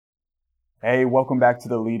Hey, welcome back to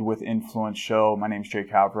the Lead with Influence show. My name's Jake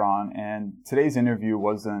Havron, and today's interview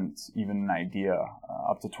wasn't even an idea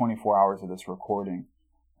up to 24 hours of this recording.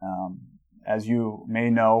 As you may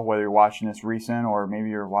know, whether you're watching this recent or maybe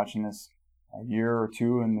you're watching this a year or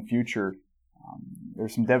two in the future,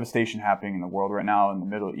 there's some devastation happening in the world right now in the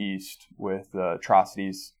Middle East with the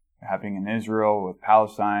atrocities happening in Israel, with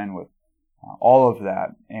Palestine, with all of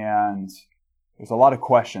that. And there's a lot of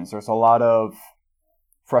questions. There's a lot of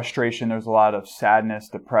frustration. There's a lot of sadness,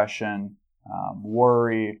 depression,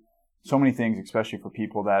 worry, so many things, especially for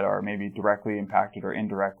people that are maybe directly impacted or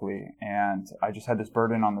indirectly. And I just had this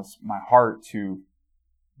burden on my heart to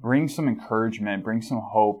bring some encouragement, bring some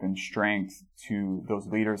hope and strength to those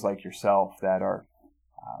leaders like yourself that are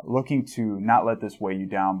looking to not let this weigh you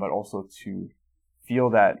down, but also to feel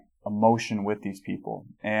that emotion with these people.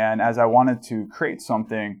 And as I wanted to create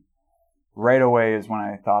something, right away is when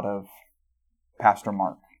I thought of Pastor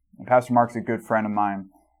Mark. And Pastor Mark's a good friend of mine.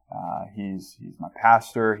 He's my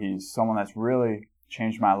pastor. He's someone that's really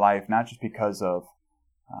changed my life, not just because of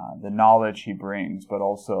the knowledge he brings, but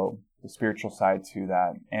also the spiritual side to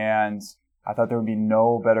that. And I thought there would be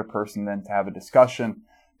no better person than to have a discussion,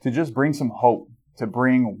 to just bring some hope, to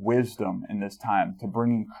bring wisdom in this time, to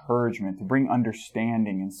bring encouragement, to bring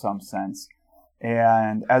understanding in some sense.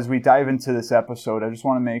 And as we dive into this episode, I just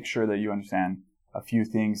want to make sure that you understand a few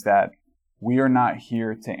things, that we are not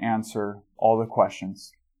here to answer all the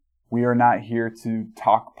questions. We are not here to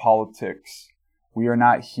talk politics. We are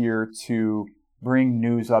not here to bring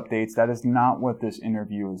news updates. That is not what this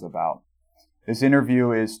interview is about. This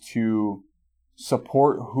interview is to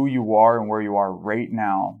support who you are and where you are right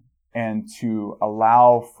now, and to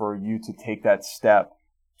allow for you to take that step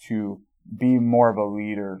to be more of a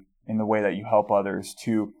leader in the way that you help others,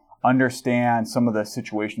 to understand some of the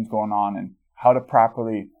situations going on and how to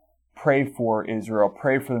properly pray for Israel,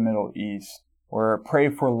 pray for the Middle East, or pray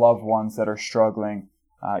for loved ones that are struggling.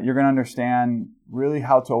 You're going to understand really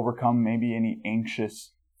how to overcome maybe any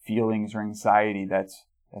anxious feelings or anxiety that's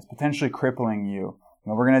potentially crippling you.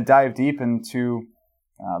 We're going to dive deep into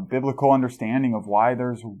biblical understanding of why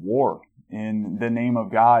there's war in the name of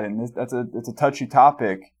God, and it's a touchy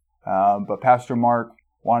topic. But Pastor Mark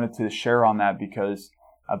wanted to share on that because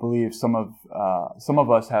I believe some of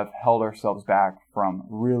us have held ourselves back from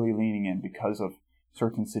really leaning in because of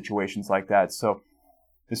certain situations like that. So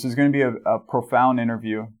this is going to be a profound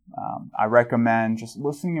interview. I recommend just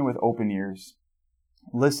listening it with open ears,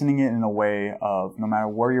 listening it in a way of no matter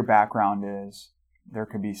where your background is, there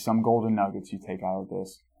could be some golden nuggets you take out of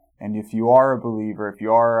this. And if you are a believer, if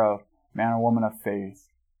you are a man or woman of faith,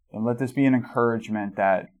 then let this be an encouragement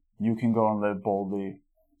that you can go and live boldly.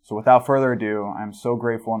 So without further ado, I'm so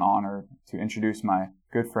grateful and honored to introduce my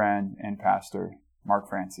good friend and pastor, Mark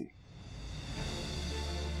Francey.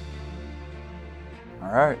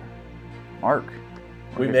 All right, Mark.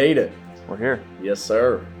 We made it. We're here. Yes,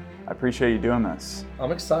 sir. I appreciate you doing this.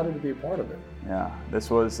 I'm excited to be a part of it. Yeah, this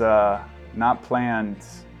was not planned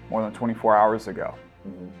more than 24 hours ago.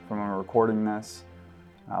 From when we were recording this,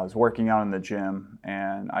 I was working out in the gym,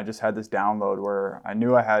 and I just had this download where I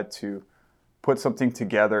knew I had to put something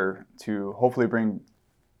together to hopefully bring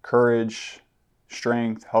courage,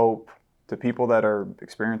 strength, hope to people that are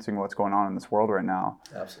experiencing what's going on in this world right now.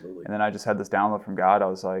 Absolutely. And then I just had this download from God. I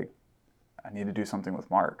was like, I need to do something with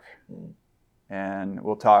Mark. And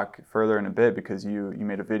we'll talk further in a bit, because you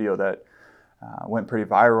made a video that went pretty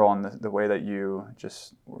viral on the way that you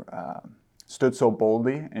just stood so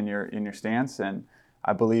boldly in your stance. And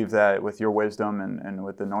I believe that with your wisdom and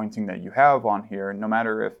with the anointing that you have on here, no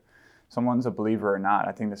matter if someone's a believer or not,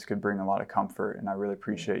 I think this could bring a lot of comfort. And I really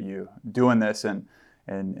appreciate you doing this and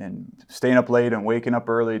staying up late and waking up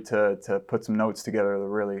early to put some notes together to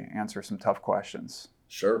really answer some tough questions.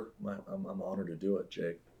 Sure. I'm honored to do it,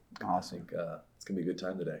 Jake. Awesome. I think it's going to be a good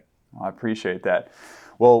time today. Well, I appreciate that.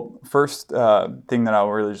 Well, first thing that I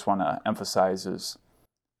really just want to emphasize is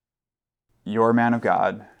you're a man of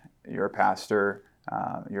God, you're a pastor,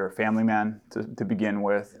 you're a family man to begin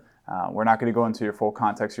with. We're not going to go into your full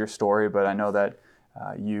context of your story, but I know that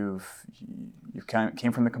you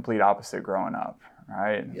came from the complete opposite growing up,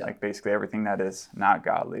 right? Yeah. Like basically everything that is not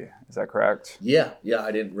godly. Is that correct? Yeah.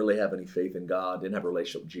 I didn't really have any faith in God, didn't have a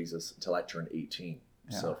relationship with Jesus until I turned 18.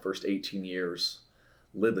 Yeah. So first 18 years,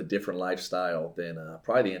 lived a different lifestyle than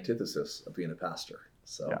probably the antithesis of being a pastor.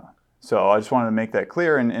 So yeah. So I just wanted to make that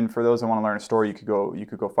clear, and for those that want to learn a story, you could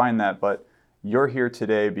go find that. But you're here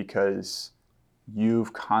today because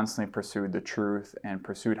you've constantly pursued the truth and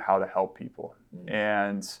pursued how to help people.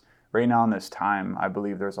 And right now in this time, I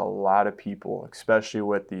believe there's a lot of people, especially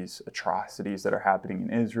with these atrocities that are happening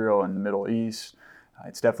in Israel and the Middle East,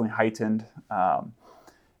 it's definitely heightened,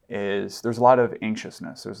 is there's a lot of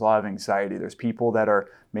anxiousness, there's a lot of anxiety. There's people that are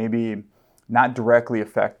maybe not directly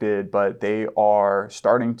affected, but they are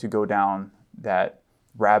starting to go down that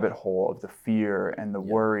rabbit hole of the fear and the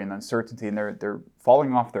worry and uncertainty, and they're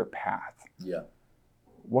falling off their path. Yeah.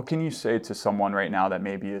 What can you say to someone right now that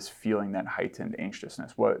maybe is feeling that heightened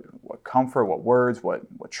anxiousness? What comfort, what words, what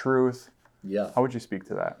truth? Yeah. How would you speak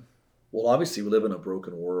to that? Well, obviously, we live in a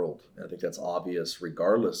broken world. And I think that's obvious,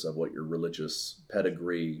 regardless of what your religious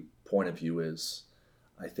pedigree point of view is.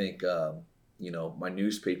 I think, my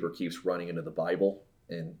newspaper keeps running into the Bible.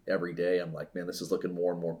 And every day I'm like, man, this is looking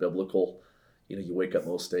more and more biblical. You wake up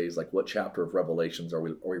most days, like, what chapter of Revelations are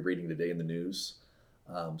we reading today in the news?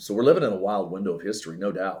 So we're living in a wild window of history,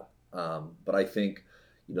 no doubt. But I think,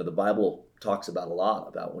 the Bible talks about a lot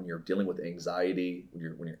about when you're dealing with anxiety, when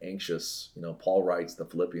you're anxious. Paul writes the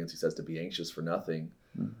Philippians, he says to be anxious for nothing.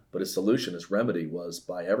 But his solution, his remedy was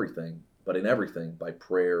by everything, but in everything, by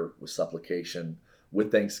prayer, with supplication,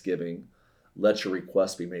 with thanksgiving, let your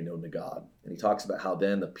requests be made known to God. And he talks about how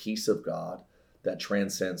then the peace of God that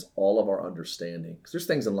transcends all of our understanding. Because there's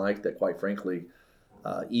things in life that, quite frankly,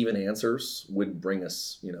 even answers wouldn't bring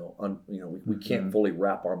us, we can't fully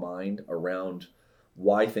wrap our mind around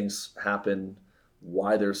why things happen,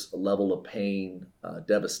 why there's a level of pain,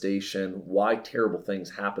 devastation, why terrible things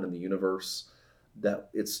happen in the universe, that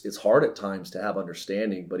it's hard at times to have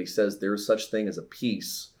understanding. But he says there's such thing as a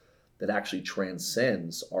peace that actually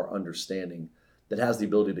transcends our understanding, that has the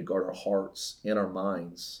ability to guard our hearts and our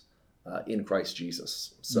minds in Christ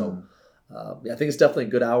Jesus. So I think it's definitely a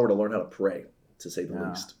good hour to learn how to pray, to say the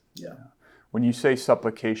least. Yeah. When you say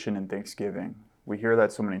supplication and thanksgiving, we hear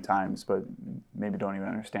that so many times, but maybe don't even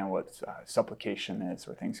understand what supplication is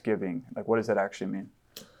or thanksgiving. Like, what does that actually mean?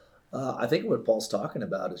 I think what Paul's talking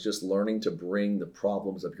about is just learning to bring the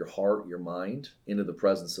problems of your heart, your mind, into the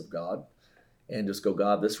presence of God, and just go,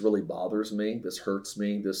 God, this really bothers me. This hurts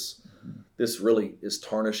me. This really is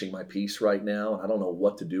tarnishing my peace right now. And I don't know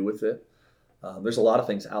what to do with it. There's a lot of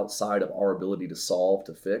things outside of our ability to solve,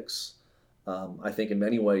 to fix. I think in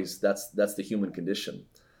many ways that's the human condition.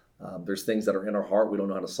 There's things that are in our heart we don't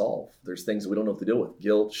know how to solve. There's things we don't know what to deal with.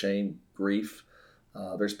 Guilt, shame, grief.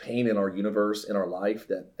 There's pain in our universe, in our life,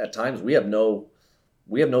 that at times we have no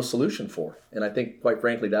solution for. And I think, quite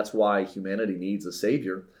frankly, that's why humanity needs a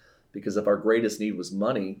savior. Because if our greatest need was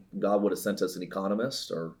money, God would have sent us an economist.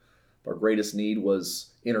 Or if our greatest need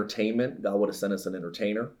was entertainment, God would have sent us an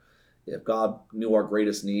entertainer. If God knew our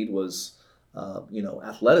greatest need was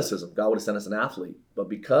athleticism, God would have sent us an athlete. But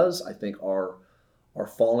because I think our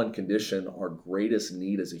fallen condition, our greatest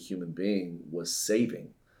need as a human being was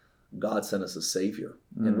saving, God sent us a savior.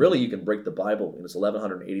 And really, you can break the Bible, and it's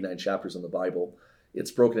 1,189 chapters in the Bible.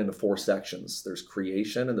 It's broken into 4 sections. There's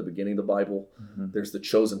creation in the beginning of the Bible. There's the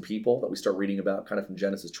chosen people that we start reading about kind of from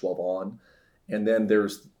Genesis 12 on. And then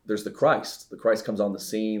there's the Christ. The Christ comes on the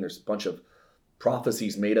scene. There's a bunch of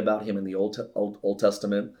prophecies made about him in the Old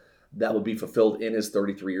Testament that would be fulfilled in his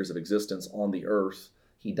 33 years of existence on the earth.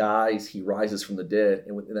 He dies, he rises from the dead,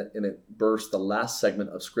 and it bursts the last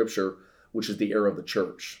segment of Scripture, which is the era of the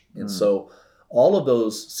church. And so all of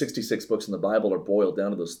those 66 books in the Bible are boiled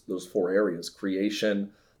down to those 4 areas: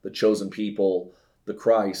 creation, the chosen people, the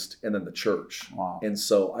Christ, and then the church. Wow. And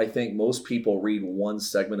so I think most people read one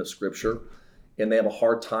segment of Scripture and they have a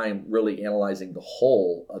hard time really analyzing the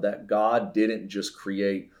whole, that God didn't just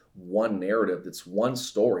create one narrative. That's one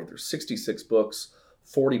story. There's 66 books,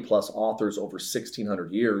 40 plus authors over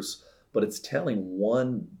 1,600 years, but it's telling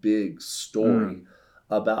one big story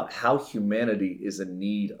about how humanity is in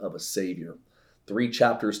need of a savior. 3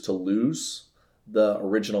 chapters to lose the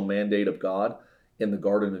original mandate of God in the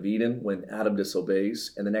Garden of Eden when Adam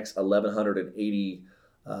disobeys, and the next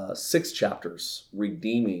 1,186 chapters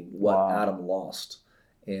redeeming what Adam lost.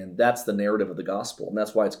 And that's the narrative of the gospel. And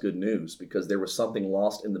that's why it's good news, because there was something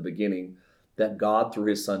lost in the beginning that God, through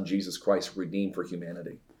his son, Jesus Christ, redeemed for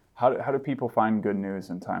humanity. How do people find good news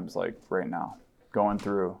in times like right now? Going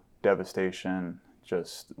through devastation,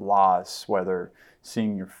 just loss, whether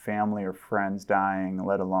seeing your family or friends dying,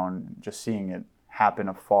 let alone just seeing it happen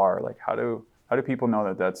afar. Like, how do people know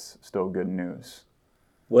that that's still good news?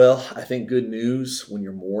 Well, I think good news when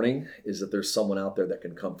you're mourning is that there's someone out there that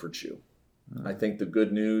can comfort you. I think the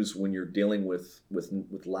good news when you're dealing with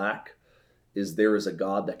lack is there is a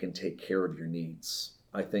God that can take care of your needs.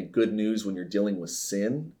 I think good news when you're dealing with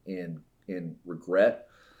sin and regret,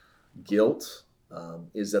 guilt,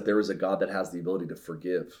 is that there is a God that has the ability to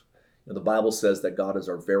forgive. The Bible says that God is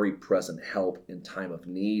our very present help in time of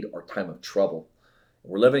need or time of trouble.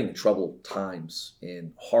 We're living in troubled times,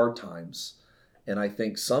 in hard times, And I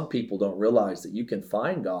think some people don't realize that you can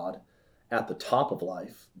find God at the top of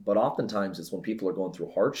life, but oftentimes it's when people are going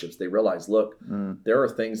through hardships, they realize, look, there are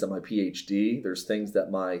things that my PhD, there's things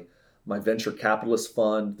that my venture capitalist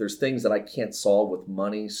fund, there's things that I can't solve with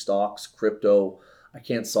money, stocks, crypto. I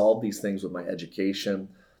can't solve these things with my education.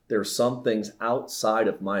 There are some things outside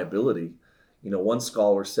of my ability. One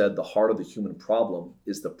scholar said the heart of the human problem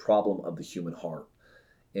is the problem of the human heart.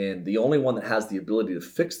 And the only one that has the ability to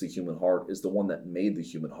fix the human heart is the one that made the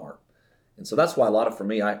human heart. And so that's why for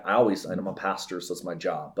me, I know I'm a pastor, so it's my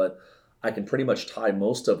job, but I can pretty much tie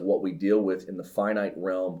most of what we deal with in the finite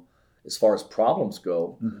realm as far as problems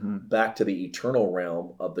go back to the eternal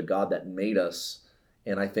realm of the God that made us.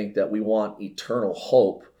 And I think that we want eternal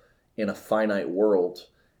hope in a finite world.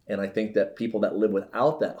 And I think that people that live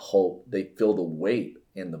without that hope, they feel the weight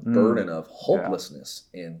and the burden of hopelessness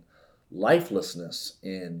and lifelessness.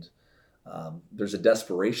 And there's a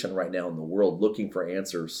desperation right now in the world looking for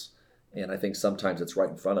answers. And I think sometimes it's right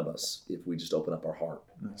in front of us if we just open up our heart.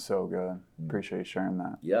 So good. Appreciate you sharing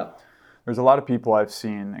that. Yeah. There's a lot of people I've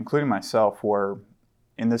seen, including myself, where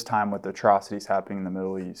in this time with the atrocities happening in the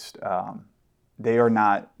Middle East, they are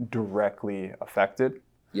not directly affected.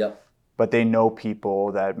 Yep. But they know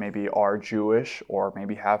people that maybe are Jewish or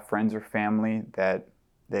maybe have friends or family that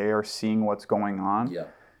they are seeing what's going on. Yeah.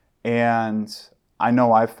 And I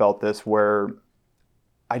know I've felt this where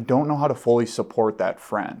I don't know how to fully support that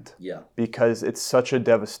friend. Yeah. Because it's such a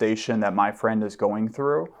devastation that my friend is going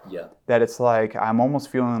through. Yeah. That it's like I'm almost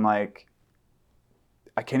feeling like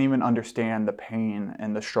I can't even understand the pain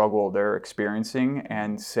and the struggle they're experiencing,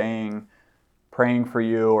 and praying for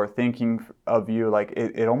you or thinking of you, like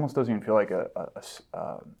it almost doesn't even feel like it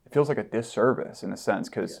feels like a disservice in a sense,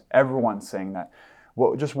 because everyone's saying that.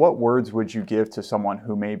 Well, just what words would you give to someone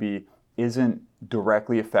who maybe isn't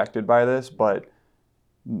directly affected by this, but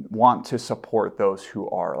want to support those who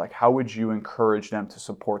are? Like, how would you encourage them to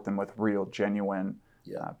support them with real, genuine,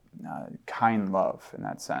 kind love in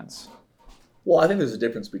that sense? Well, I think there's a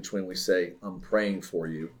difference between we say, I'm praying for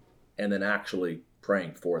you, and then actually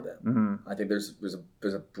praying for them. I think there's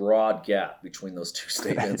a broad gap between those two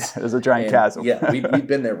statements. There's a giant chasm. We've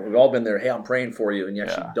been there. We've all been there. Hey, I'm praying for you, and you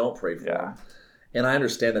actually don't pray for them. And I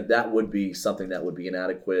understand that would be something that would be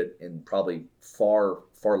inadequate and probably far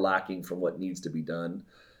lacking from what needs to be done.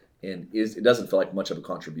 And it doesn't feel like much of a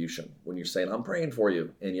contribution when you're saying, I'm praying for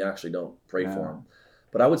you, and you actually don't pray for them.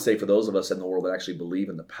 But I would say for those of us in the world that actually believe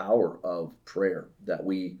in the power of prayer, that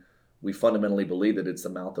we fundamentally believe that it's the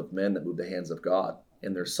mouth of men that move the hands of God.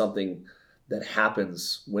 And there's something that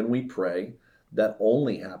happens when we pray that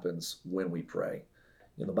only happens when we pray.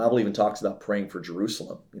 The Bible even talks about praying for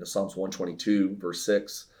Jerusalem. Psalms 122, verse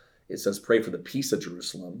 6, it says, pray for the peace of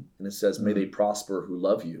Jerusalem. And it says, may they prosper who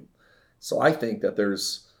love you. So I think that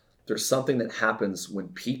there's something that happens when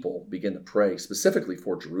people begin to pray, specifically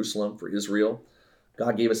for Jerusalem, for Israel.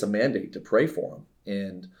 God gave us a mandate to pray for them.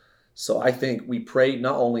 And so I think we pray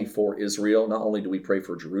not only for Israel, not only do we pray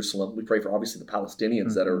for Jerusalem, we pray for obviously the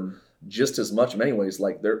Palestinians that are just as much, in many ways,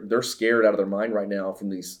 like they're scared out of their mind right now from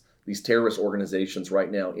these terrorist organizations right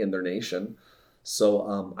now in their nation.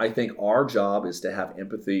 So I think our job is to have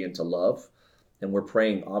empathy and to love. And we're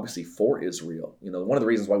praying obviously for Israel. One of the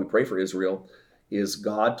reasons why we pray for Israel is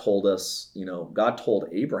God told us, God told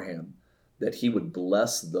Abraham that he would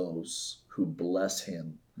bless those who bless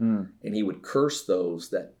him. And he would curse those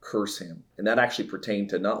that curse him. And that actually pertained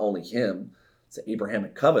to not only him, it's the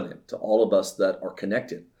Abrahamic covenant, to all of us that are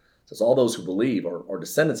connected. It says all those who believe are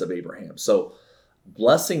descendants of Abraham. So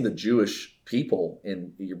blessing the Jewish people,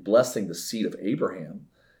 and you're blessing the seed of Abraham.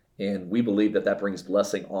 And we believe that brings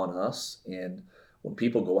blessing on us. And when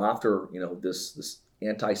people go after, this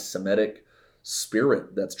anti-Semitic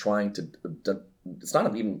spirit that's trying to it's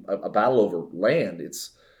not even a battle over land.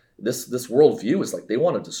 It's this worldview is like they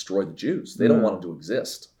want to destroy the Jews. They don't want them to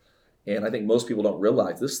exist. And I think most people don't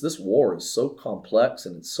realize this war is so complex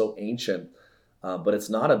and it's so ancient, but it's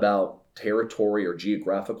not about territory or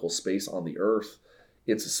geographical space on the earth.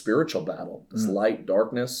 It's a spiritual battle. It's light,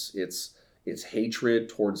 darkness. It's hatred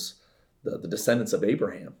towards the descendants of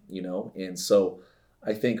Abraham, And so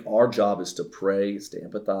I think our job is to pray, it's to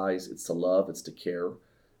empathize, it's to love, it's to care.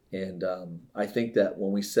 And I think that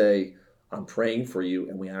when we say, I'm praying for you,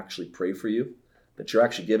 and we actually pray for you, that you're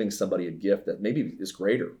actually giving somebody a gift that maybe is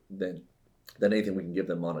greater than anything we can give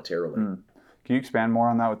them monetarily. Can you expand more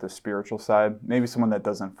on that with the spiritual side? Maybe someone that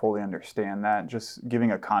doesn't fully understand that, just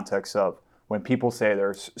giving a context of when people say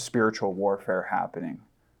there's spiritual warfare happening,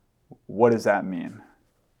 what does that mean?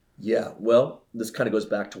 Yeah, well, this kind of goes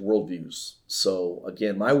back to worldviews. So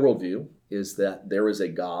again, my worldview is that there is a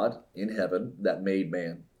God in heaven that made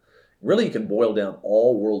man. Really, you can boil down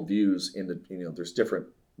all worldviews into, there's different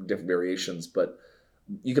variations, but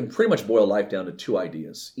you can pretty much boil life down to two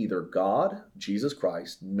ideas. Either God, Jesus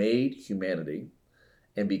Christ, made humanity,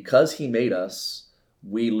 and because he made us,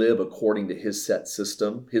 we live according to his set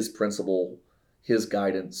system, his principle, his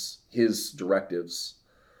guidance, his directives.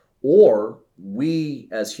 Or we,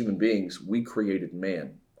 as human beings, we created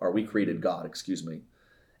man, or we created God, excuse me.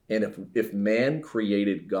 And if man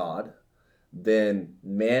created God, then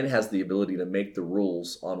man has the ability to make the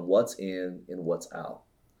rules on what's in and what's out.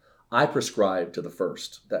 I prescribe to the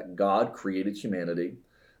first, that God created humanity,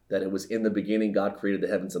 that it was in the beginning God created the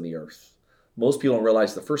heavens and the earth. Most people don't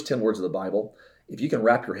realize the first 10 words of the Bible. If you can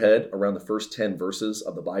wrap your head around the first 10 verses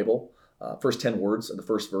of the Bible, first 10 words of the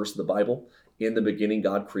first verse of the Bible, in the beginning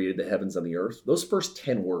God created the heavens and the earth, those first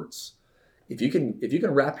 10 words, if you can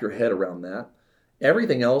wrap your head around that,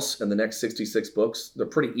 everything else in the next 66 books, they're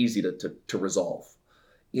pretty easy to resolve.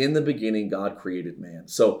 In the beginning, God created man.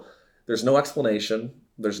 So there's no explanation.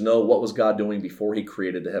 There's no what was God doing before he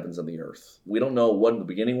created the heavens and the earth. We don't know what the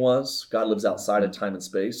beginning was. God lives outside of time and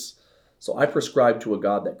space. So I prescribe to a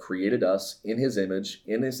God that created us in his image.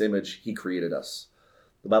 In his image, he created us.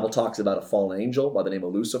 The Bible talks about a fallen angel by the name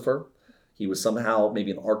of Lucifer. He was somehow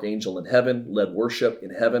maybe an archangel in heaven, led worship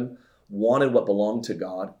in heaven, wanted what belonged to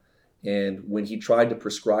God. And when he tried to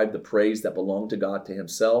prescribe the praise that belonged to God to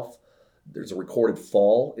himself, there's a recorded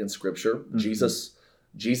fall in Scripture. Mm-hmm.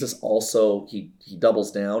 Jesus also, he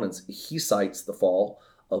doubles down and he cites the fall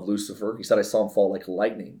of Lucifer. He said, I saw him fall like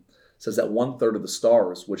lightning. It says that 1/3 of the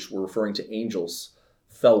stars, which were referring to angels,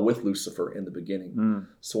 fell with Lucifer in the beginning. Mm.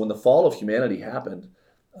 So when the fall of humanity happened,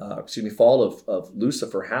 fall of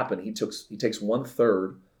Lucifer happened, he takes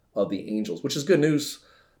 1/3 of the angels, which is good news.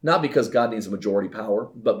 Not because God needs a majority power,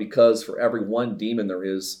 but because for every one demon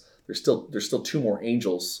there's still 2 more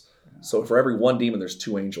angels. So for every one demon, there's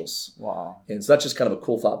 2 angels. Wow. And so that's just kind of a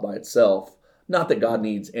cool thought by itself. Not that God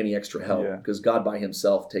needs any extra help, because God by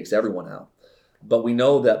himself takes everyone out. But we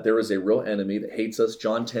know that there is a real enemy that hates us.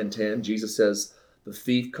 John 10:10, Jesus says, the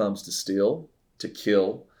thief comes to steal, to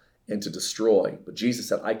kill, and to destroy. But Jesus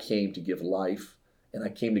said, I came to give life, and I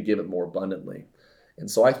came to give it more abundantly. And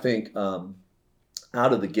so I think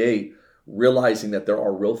out of the gate, realizing that there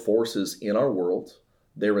are real forces in our world.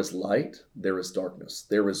 There is light, there is darkness,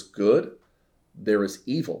 there is good, there is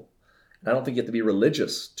evil. And I don't think you have to be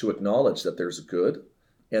religious to acknowledge that there's good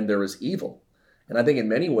and there is evil. And I think in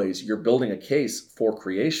many ways, you're building a case for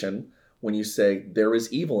creation when you say there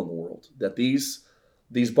is evil in the world, that these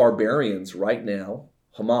barbarians right now,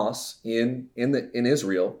 Hamas in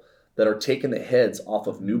Israel, that are taking the heads off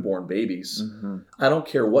of newborn babies. Mm-hmm. I don't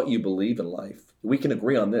care what you believe in life. We can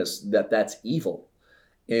agree on this, that that's evil.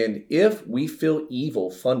 And if we feel evil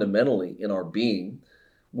fundamentally in our being,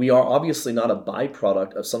 we are obviously not a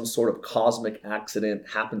byproduct of some sort of cosmic accident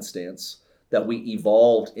happenstance that we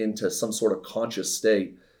evolved into some sort of conscious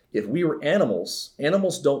state. If we were animals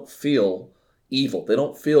don't feel evil. They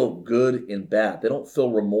don't feel good and bad. They don't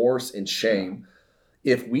feel remorse and shame.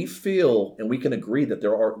 If we feel, and we can agree that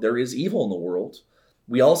there is evil in the world,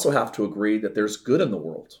 we also have to agree that there's good in the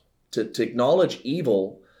world. To acknowledge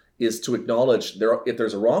evil is to acknowledge if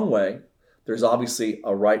there's a wrong way, there's obviously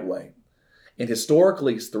a right way. And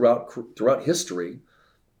historically, throughout history,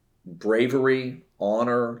 bravery,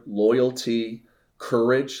 honor, loyalty,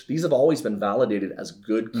 courage, these have always been validated as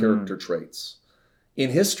good character traits.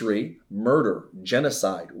 In history, murder,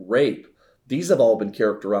 genocide, rape, these have all been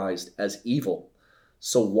characterized as evil.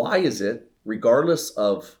 So why is it, regardless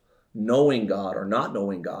of knowing God or not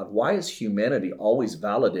knowing God, why is humanity always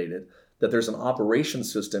validated that there's an operation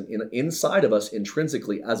system inside of us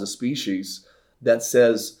intrinsically as a species that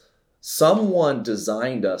says someone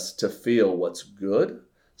designed us to feel what's good,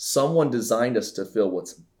 someone designed us to feel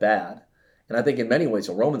what's bad. And I think in many ways,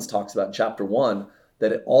 Romans talks about in chapter 1,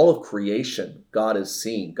 that all of creation, God is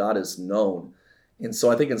seen, God is known. And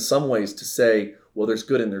so I think in some ways to say, well, there's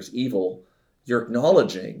good and there's evil, you're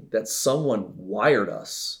acknowledging that someone wired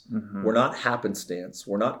us. Mm-hmm. We're not happenstance.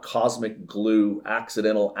 We're not cosmic glue,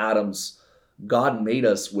 accidental atoms. God made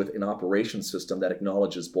us with an operation system that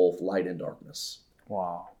acknowledges both light and darkness.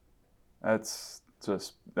 Wow. That's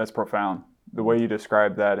profound. The way you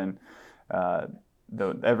describe that, and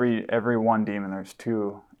every one demon, there's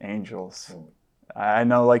 2 angels. I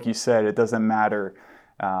know, like you said, it doesn't matter.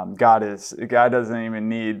 God doesn't even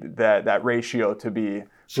need that ratio to be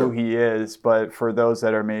who he is. But for those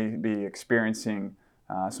that are maybe experiencing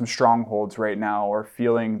some strongholds right now, or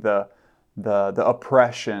feeling the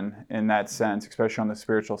oppression in that sense, especially on the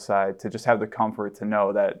spiritual side, to just have the comfort to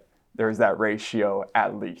know that there's that ratio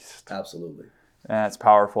at least. Absolutely. And that's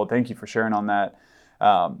powerful. Thank you for sharing on that.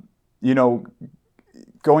 you know,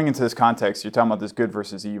 going into this context, you're talking about this good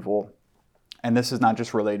versus evil, and this is not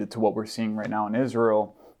just related to what we're seeing right now in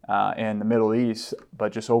Israel and the Middle East,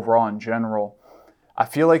 but just overall in general. I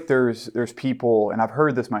feel like there's people, and I've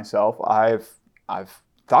heard this myself. I've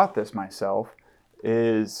thought this myself.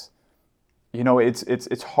 Is,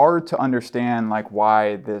 it's hard to understand like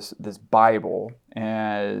why this Bible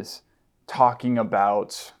is talking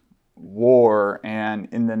about war and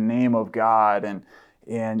in the name of God, and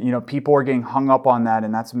people are getting hung up on that,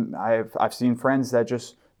 and I've seen friends that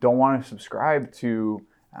just don't want to subscribe to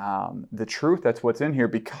the truth that's what's in here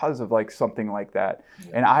because of like something like that.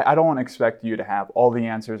 Yeah. And I don't expect you to have all the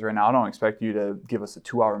answers right now. I don't expect you to give us a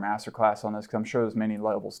 2-hour masterclass on this, because I'm sure there's many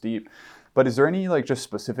levels deep. But is there any like just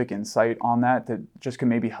specific insight on that just can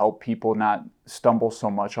maybe help people not stumble so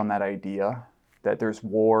much on that idea that there's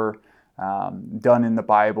war done in the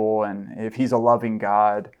Bible, and if he's a loving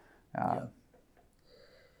God?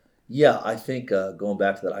 Yeah, I think going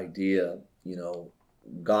back to that idea,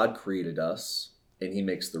 God created us and he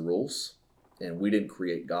makes the rules, and we didn't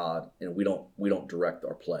create God, and we don't direct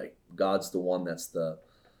our play. God's the one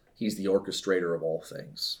he's the orchestrator of all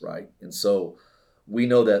things, right? And so we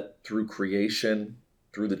know that through creation,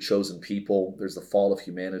 through the chosen people, there's the fall of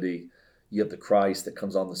humanity. You have the Christ that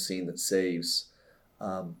comes on the scene that saves.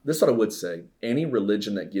 This is what I would say. Any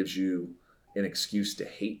religion that gives you an excuse to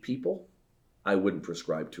hate people, I wouldn't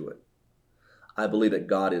prescribe to it. I believe that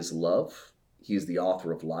God is love. He's the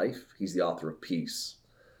author of life. He's the author of peace.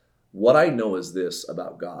 What I know is this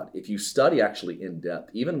about God. If you study actually in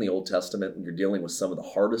depth, even in the Old Testament, when you're dealing with some of the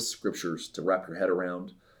hardest scriptures to wrap your head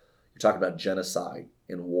around, you're talking about genocide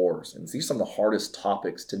and wars. And these are some of the hardest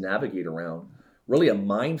topics to navigate around. Really a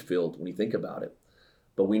minefield when you think about it.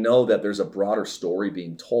 But we know that there's a broader story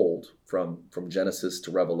being told from Genesis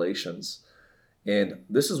to Revelations. And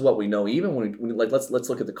this is what we know. Even when let's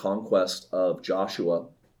look at the conquest of Joshua,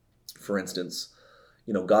 for instance.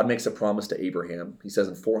 God makes a promise to Abraham. He says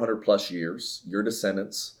in 400 plus years, your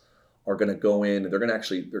descendants are going to go in, and they're going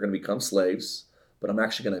to become slaves, but I'm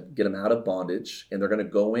actually going to get them out of bondage, and they're going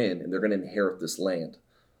to go in and they're going to inherit this land,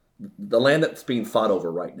 the land that's being fought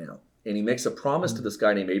over right now. And he makes a promise to this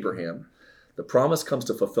guy named Abraham. The promise comes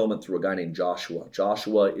to fulfillment through a guy named Joshua.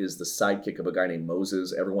 Joshua is the sidekick of a guy named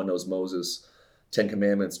Moses. Everyone knows Moses. 10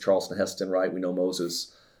 Commandments, Charleston Heston, right? We know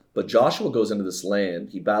Moses. But Joshua goes into this land.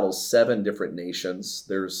 He battles 7 different nations.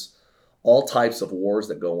 There's all types of wars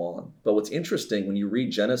that go on. But what's interesting, when you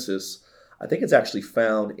read Genesis, I think it's actually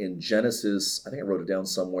found in Genesis, I think I wrote it down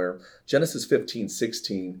somewhere, Genesis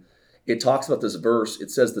 15:16. It talks about this verse.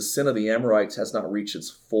 It says the sin of the Amorites has not reached its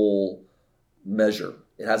full measure.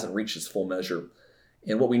 It hasn't reached its full measure.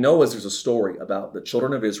 And what we know is there's a story about the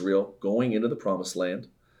children of Israel going into the promised land.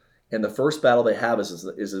 And the first battle they have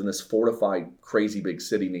is in this fortified, crazy big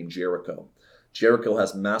city named Jericho. Jericho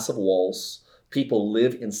has massive walls. People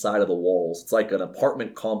live inside of the walls. It's like an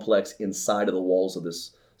apartment complex inside of the walls of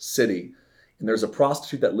this city. And there's a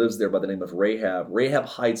prostitute that lives there by the name of Rahab. Rahab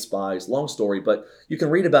hides spies. Long story, but you can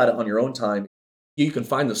read about it on your own time. You can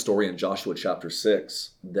find the story in Joshua chapter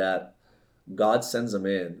 6 that God sends them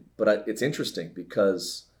in. But it's interesting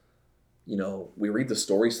because we read the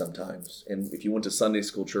story sometimes, and if you went to Sunday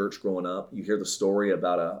school church growing up, you hear the story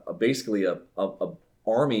about basically a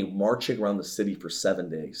army marching around the city for 7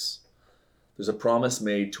 days. There's a promise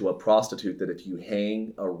made to a prostitute that if you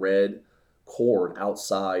hang a red cord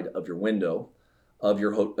outside of your window of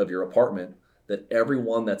your apartment, that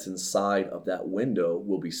everyone that's inside of that window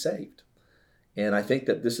will be saved. And I think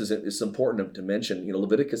that it's important to mention.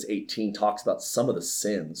 Leviticus 18 talks about some of the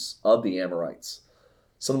sins of the Amorites.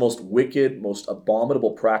 Some of the most wicked, most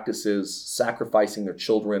abominable practices, sacrificing their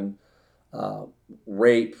children,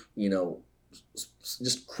 rape,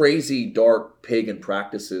 just crazy, dark, pagan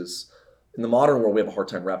practices. In the modern world, we have a hard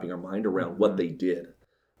time wrapping our mind around what they did.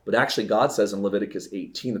 But actually, God says in Leviticus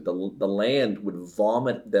 18 that the land would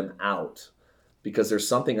vomit them out, because there's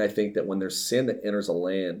something, I think, that when there's sin that enters a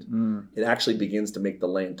land, it actually begins to make the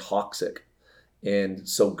land toxic. And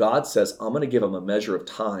so God says, I'm going to give them a measure of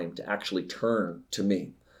time to actually turn to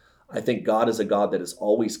me. I think God is a God that is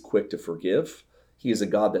always quick to forgive. He is a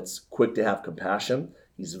God that's quick to have compassion.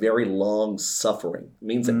 He's very long suffering. It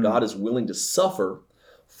means that God is willing to suffer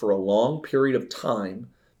for a long period of time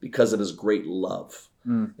because of his great love.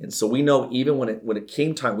 And so we know even when it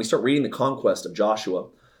came time, we start reading the conquest of Joshua,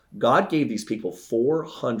 God gave these people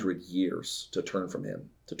 400 years to turn from him,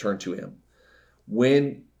 to turn to him.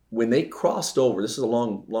 When they crossed over, this is a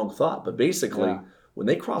long thought, but basically, when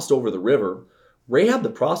they crossed over the river, Rahab the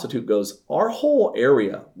prostitute goes, our whole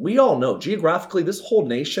area, we all know, geographically, this whole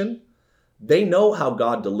nation, they know how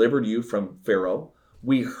God delivered you from Pharaoh.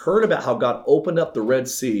 We heard about how God opened up the Red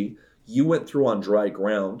Sea. You went through on dry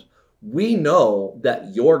ground. We know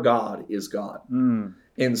that your God is God. Mm.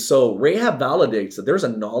 And so Rahab validates that there's a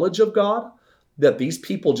knowledge of God that these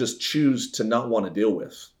people just choose to not want to deal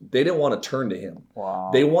with. They didn't want to turn to him. Wow.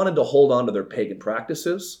 They wanted to hold on to their pagan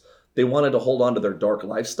practices. They wanted to hold on to their dark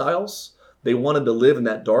lifestyles. They wanted to live in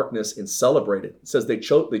that darkness and celebrate it. It says they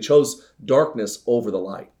chose darkness over the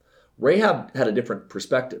light. Rahab had a different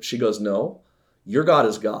perspective. She goes, no, your God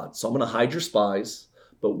is God. So I'm going to hide your spies.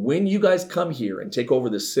 But when you guys come here and take over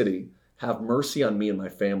this city, have mercy on me and my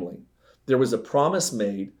family. There was a promise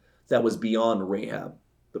made that was beyond Rahab.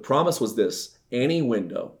 The promise was this: any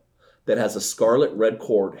window that has a scarlet red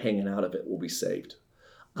cord hanging out of it will be saved.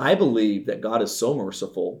 I believe that God is so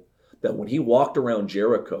merciful that when he walked around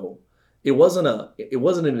Jericho, it wasn't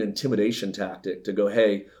an intimidation tactic to go,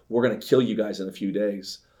 hey, we're going to kill you guys in a few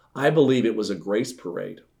days. I believe it was a grace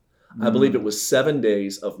parade. I believe it was 7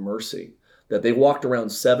 days of mercy, that they walked around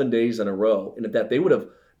 7 days in a row, and that they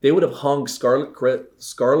would have hung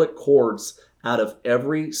scarlet cords out of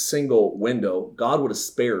every single window. God would have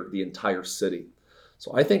spared the entire city.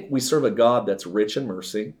 So I think we serve a God that's rich in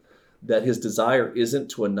mercy, that his desire isn't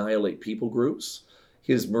to annihilate people groups.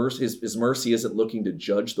 His mercy isn't looking to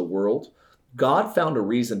judge the world. God found a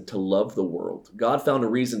reason to love the world. God found a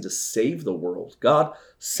reason to save the world. God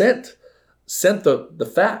sent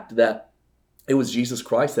the fact that it was Jesus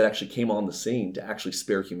Christ that actually came on the scene to actually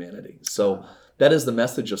spare humanity. So that is the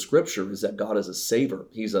message of Scripture: is that God is a savior.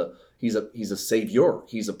 He's a savior.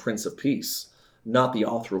 He's a Prince of Peace, not the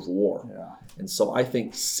author of war. Yeah. And so I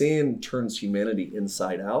think sin turns humanity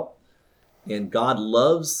inside out, and God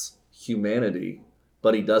loves humanity,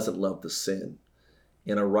 but he doesn't love the sin.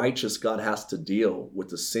 And a righteous God has to deal with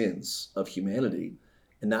the sins of humanity,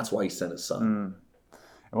 and that's why he sent his son. Mm.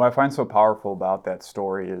 And what I find so powerful about that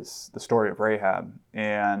story is the story of Rahab,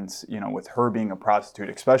 and with her being a prostitute,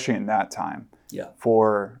 especially in that time,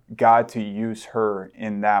 for God to use her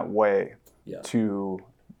in that way to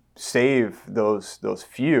save those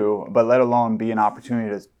few, but let alone be an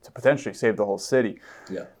opportunity to potentially save the whole city.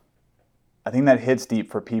 Yeah, I think that hits deep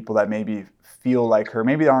for people that maybe feel like her.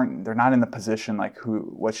 Maybe they're not in the position like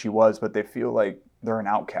what she was, but they feel like they're an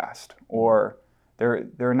outcast, or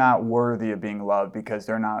they're not worthy of being loved because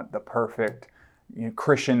they're not the perfect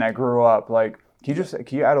Christian that grew up. Like, can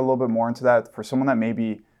you add a little bit more into that for someone that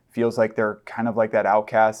maybe feels like they're kind of like that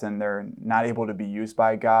outcast and they're not able to be used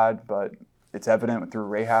by God, but it's evident through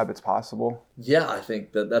Rahab it's possible? Yeah, I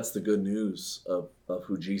think that's the good news of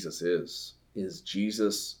who Jesus is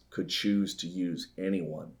Jesus could choose to use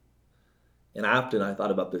anyone. And I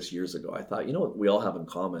thought about this years ago. I thought, what we all have in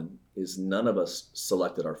common is none of us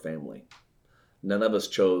selected our family. None of us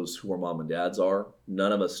chose who our mom and dads are.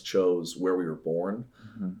 None of us chose where we were born.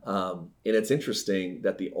 Mm-hmm. And it's interesting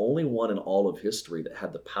that the only one in all of history that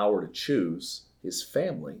had the power to choose his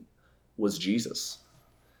family was Jesus.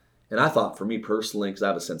 And I thought, for me personally, because I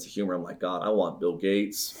have a sense of humor, I'm like, God, I want Bill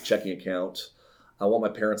Gates' checking account. I want my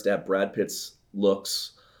parents to have Brad Pitt's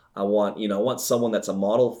looks. I want someone that's a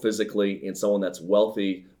model physically and someone that's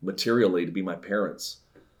wealthy materially to be my parents.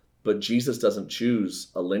 But Jesus doesn't choose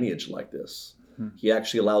a lineage like this. He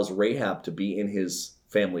actually allows Rahab to be in his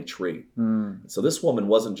family tree. So this woman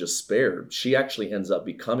wasn't just spared. She actually ends up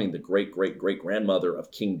becoming the great-great-great-grandmother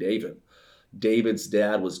of King David. David's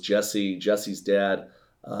dad was Jesse. Jesse's dad,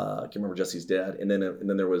 I can't remember Jesse's dad. And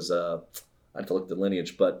then there was, I have to look at the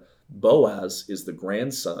lineage, but Boaz is the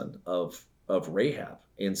grandson of Rahab.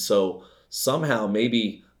 And so somehow,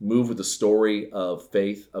 maybe moved with the story of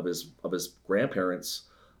faith of his grandparents,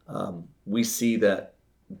 we see that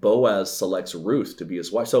Boaz selects Ruth to be his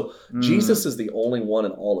wife. So Jesus is the only one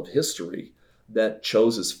in all of history that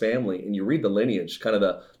chose his family. And you read the lineage, kind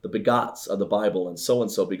of the begots of the Bible, and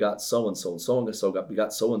so begot so-and-so, and so-and-so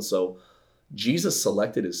begot so-and-so. Jesus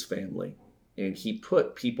selected his family, and he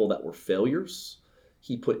put people that were failures.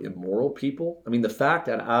 He put immoral people. I mean, the fact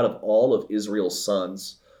that out of all of Israel's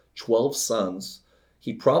sons, 12 sons,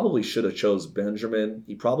 he probably should have chose Benjamin.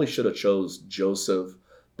 He probably should have chose Joseph,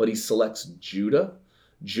 but he selects Judah.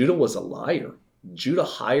 Judah was a liar. Judah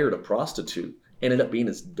hired a prostitute, ended up being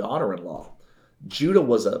his daughter-in-law. Judah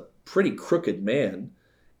was a pretty crooked man,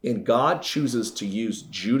 and God chooses to use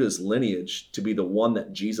Judah's lineage to be the one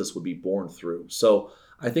that Jesus would be born through. So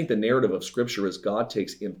I think the narrative of Scripture is God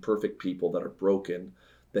takes imperfect people that are broken,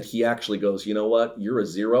 that he actually goes, you know what, you're a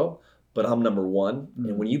 0, but I'm number 1.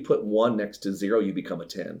 And when you put 1 next to 0, you become a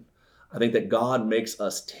 10. I think that God makes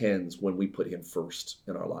us 10s when we put him first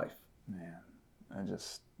in our life. Man, I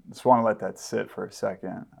just want to let that sit for a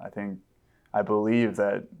second. I believe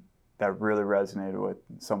that really resonated with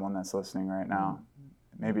someone that's listening right now.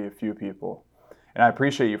 maybe a few people. And I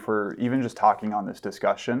appreciate you for even just talking on this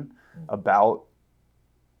discussion about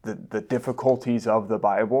the difficulties of the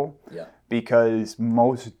Bible, because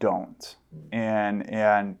most don't.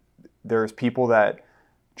 And there's people that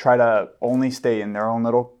try to only stay in their own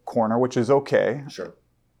little corner, which is okay. Sure.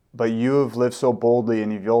 But you have lived so boldly,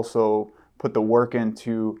 and you've also put the work in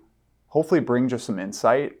to hopefully bring just some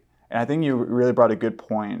insight. And I think you really brought a good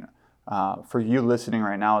point for you listening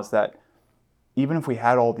right now, is that even if we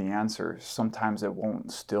had all the answers, sometimes it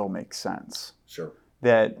won't still make sense. Sure.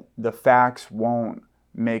 That the facts won't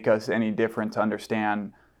make us any different to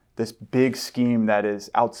understand this big scheme that is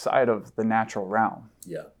outside of the natural realm.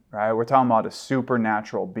 Yeah. Right? We're talking about a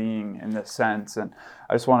supernatural being in this sense. And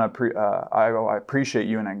I just want to, I appreciate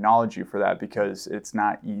you and acknowledge you for that, because it's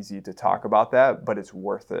not easy to talk about that, but it's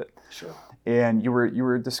worth it. Sure. And you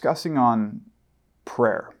were discussing on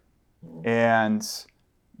prayer and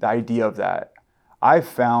the idea of that. I've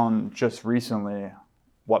found just recently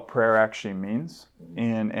what prayer actually means,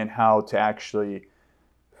 and how to actually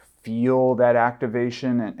feel that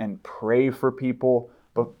activation and pray for people.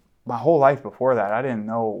 But my whole life before that, I didn't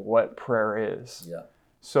know what prayer is. Yeah.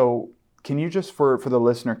 So can you just, for the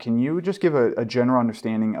listener, can you just give a general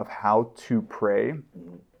understanding of how to pray,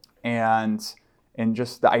 and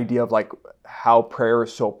just the idea of like how prayer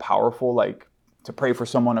is so powerful, like to pray for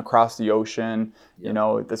someone across the ocean,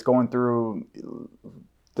 that's going through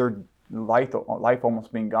their life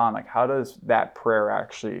almost being gone. Like, how does that prayer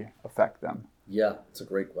actually affect them? Yeah, it's a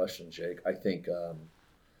great question, Jake. I think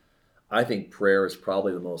prayer is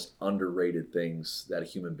probably the most underrated things that a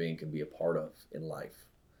human being can be a part of in life.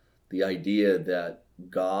 The idea that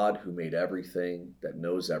God, who made everything, that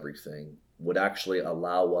knows everything, would actually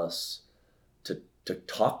allow us to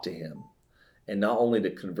talk to him, and not only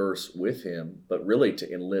to converse with him, but really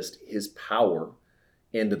to enlist his power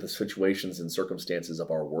into the situations and circumstances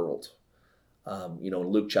of our world. In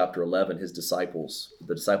Luke chapter 11, the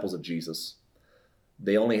disciples of Jesus,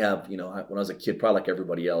 they only have, when I was a kid, probably like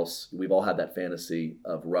everybody else, we've all had that fantasy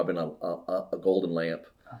of rubbing a golden lamp,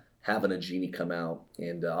 having a genie come out,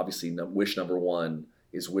 and obviously wish number one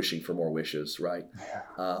is wishing for more wishes, right?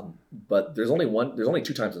 Yeah. But there's only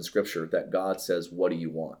two times in Scripture that God says, "What do you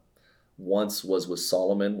want?" Once was with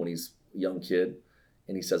Solomon when he's a young kid,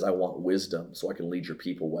 and he says, "I want wisdom so I can lead your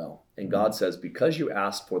people well." And God says, "Because you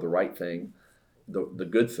asked for the right thing, the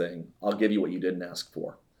good thing, I'll give you what you didn't ask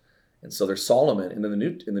for." And so there's Solomon, and then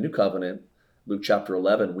in the new covenant, Luke chapter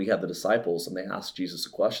 11, we have the disciples, and they ask Jesus a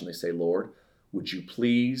question. They say, "Lord, would you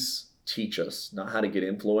please teach us not how to get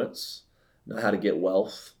influence, not how to get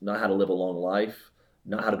wealth, not how to live a long life,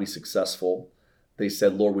 not how to be successful." They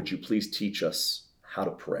said, "Lord, would you please teach us how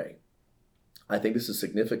to pray?" I think this is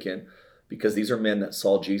significant because these are men that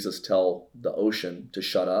saw Jesus tell the ocean to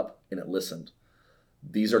shut up, and it listened.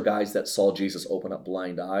 These are guys that saw Jesus open up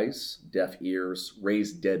blind eyes, deaf ears,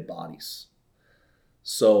 raise dead bodies.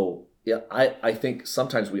 So yeah, I think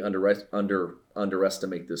sometimes we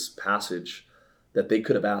underestimate this passage, that they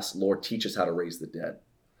could have asked, "Lord, teach us how to raise the dead.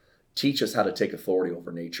 Teach us how to take authority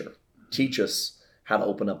over nature. Teach us how to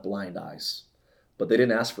open up blind eyes." But they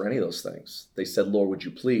didn't ask for any of those things. They said, "Lord, would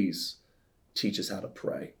you please teach us how to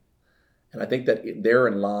pray?" And I think that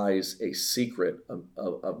therein lies a secret,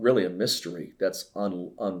 really a mystery that's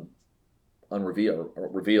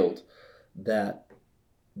revealed, that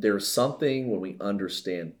there's something when we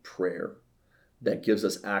understand prayer that gives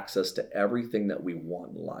us access to everything that we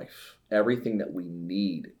want in life, everything that we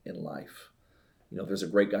need in life. There's a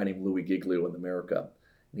great guy named Louis Giglio in America.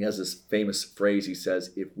 And he has this famous phrase. He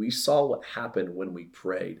says, "If we saw what happened when we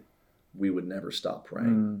prayed, we would never stop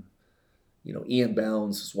praying." Ian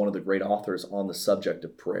Bounds is one of the great authors on the subject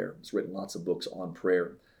of prayer. He's written lots of books on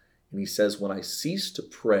prayer. And he says, "When I cease to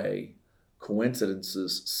pray,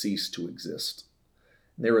 coincidences cease to exist."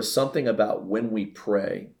 And there is something about when we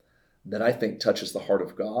pray that I think touches the heart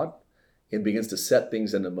of God and begins to set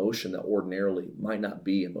things into motion that ordinarily might not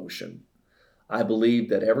be in motion. I believe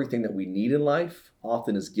that everything that we need in life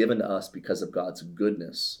often is given to us because of God's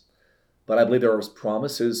goodness. But I believe there are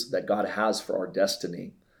promises that God has for our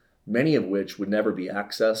destiny, many of which would never be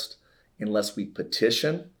accessed unless we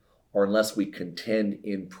petition or unless we contend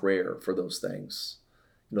in prayer for those things.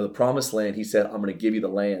 The promised land, he said, "I'm going to give you the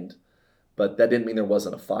land." But that didn't mean there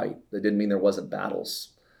wasn't a fight. That didn't mean there wasn't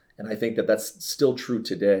battles. And I think that that's still true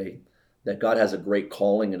today, that God has a great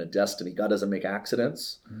calling and a destiny. God doesn't make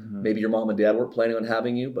accidents. Mm-hmm. Maybe your mom and dad weren't planning on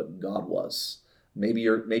having you, but God was. Maybe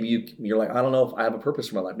you're like, "I don't know if I have a purpose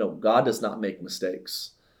for my life." No, God does not make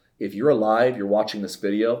mistakes. If you're alive, you're watching this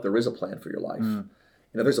video, there is a plan for your life. And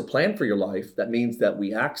if there's a plan for your life, that means that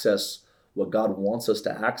we access what God wants us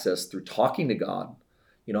to access through talking to God,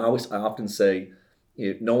 I often say,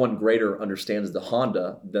 no one greater understands the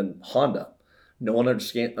Honda than Honda. No one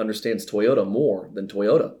understands Toyota more than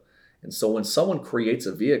Toyota. And so when someone creates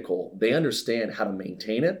a vehicle, they understand how to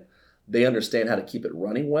maintain it, they understand how to keep it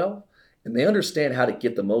running well, and they understand how to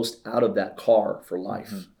get the most out of that car for life.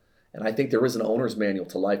 Mm-hmm. And I think there is an owner's manual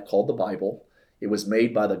to life called the Bible. It was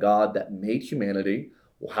made by the God that made humanity.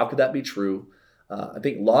 Well, how could that be true? I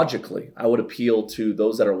think logically, I would appeal to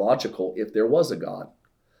those that are logical. If there was a God,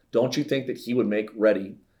 don't you think that he would make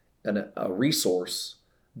ready a resource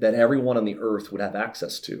that everyone on the earth would have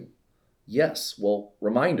access to? Yes. Well,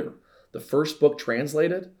 reminder, the first book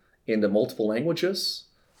translated into multiple languages,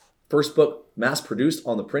 first book mass produced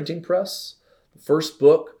on the printing press, the first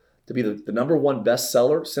book to be the number one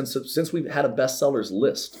bestseller since we've had a bestsellers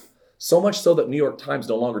list. So much so that New York Times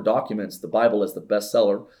no longer documents the Bible as the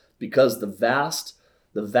bestseller, because the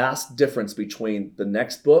vast difference between the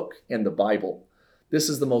next book and the Bible. This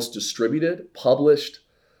is the most distributed, published,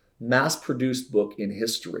 mass-produced book in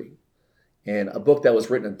history. And a book that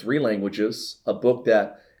was written in 3 languages, a book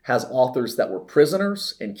that has authors that were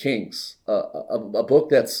prisoners and kings, a book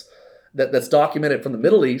that's documented from the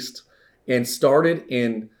Middle East and started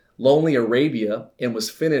in lonely Arabia and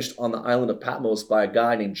was finished on the island of Patmos by a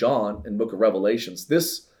guy named John in the book of Revelations.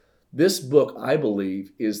 This book, I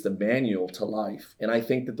believe, is the manual to life. And I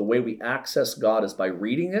think that the way we access God is by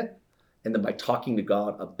reading it and then by talking to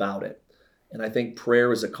God about it. And I think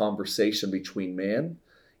prayer is a conversation between man,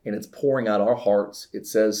 and it's pouring out our hearts. It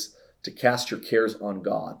says to cast your cares on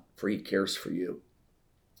God, for he cares for you.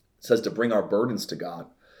 It says to bring our burdens to God.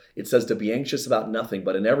 It says to be anxious about nothing,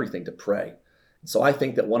 but in everything to pray. And so I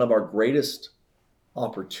think that one of our greatest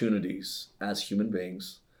opportunities as human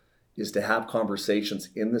beings is to have conversations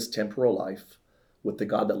in this temporal life with the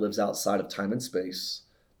God that lives outside of time and space,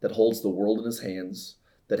 that holds the world in his hands,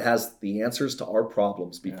 that has the answers to our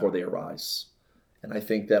problems before they arise. And I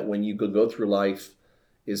think that when you go through life,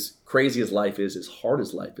 as crazy as life is, as hard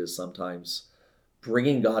as life is sometimes,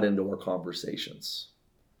 bringing God into our conversations.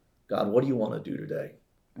 God, what do you want to do today?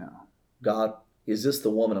 Yeah. God, is this the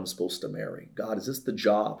woman I'm supposed to marry? God, is this the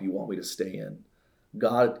job you want me to stay in?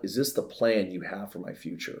 God, is this the plan you have for my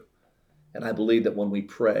future? And I believe that when we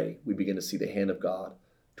pray, we begin to see the hand of God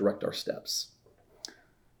direct our steps.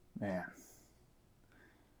 Man.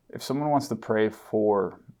 If someone wants to pray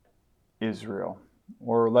for Israel,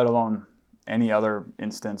 or let alone any other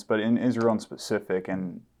instance, but in Israel in specific,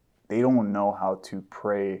 and they don't know how to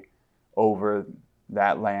pray over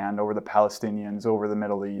that land, over the Palestinians, over the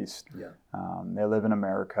Middle East. Yeah. They live in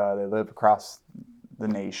America. They live across the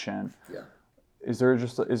nation. Yeah. Is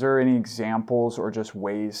there any examples or just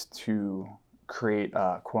ways to create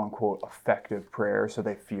a quote unquote effective prayer so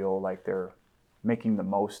they feel like they're making the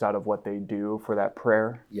most out of what they do for that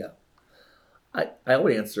prayer? Yeah. I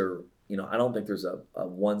would answer, I don't think there's a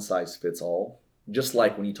one size fits all. Just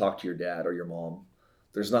like when you talk to your dad or your mom,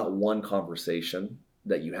 there's not one conversation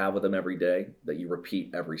that you have with them every day that you repeat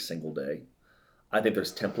every single day. I think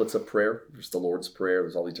there's templates of prayer. There's the Lord's Prayer.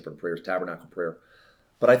 There's all these different prayers, tabernacle prayer.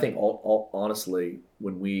 But I think honestly,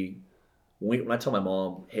 when I tell my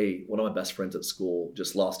mom, hey, one of my best friends at school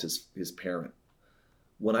just lost his parent.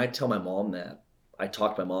 When I tell my mom that, I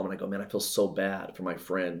talk to my mom and I go, man, I feel so bad for my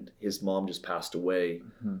friend. His mom just passed away.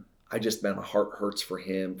 Mm-hmm. Man, my heart hurts for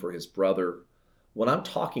him, for his brother. When I'm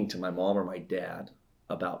talking to my mom or my dad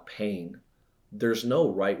about pain, there's no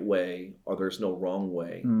right way or there's no wrong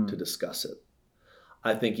way to discuss it.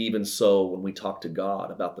 I think even so, when we talk to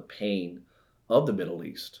God about the pain of the Middle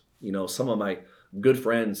East, some of my good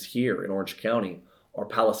friends here in Orange County are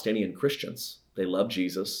Palestinian Christians. They love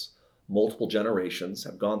Jesus. Multiple generations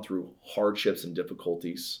have gone through hardships and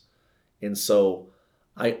difficulties. And so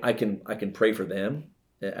I can pray for them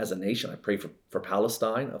as a nation. I pray for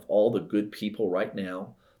Palestine, of all the good people right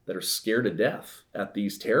now that are scared to death at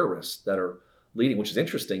these terrorists that are leading, which is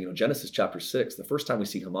interesting. Genesis chapter 6, the first time we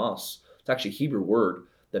see Hamas, it's actually a Hebrew word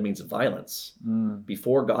that means violence.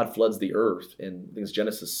 Before God floods the earth, and I think it's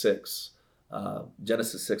Genesis 6, I think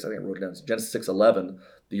I wrote it down, Genesis 6:11,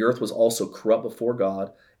 the earth was also corrupt before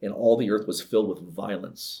God, and all the earth was filled with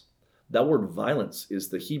violence. That word violence is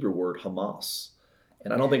the Hebrew word Hamas.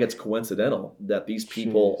 And I don't think it's coincidental that these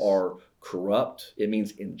people are corrupt. It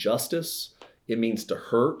means injustice. It means to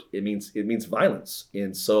hurt. It means violence.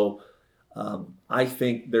 And so I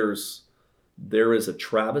think there is a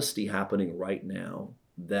travesty happening right now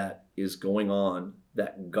that is going on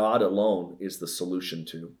that God alone is the solution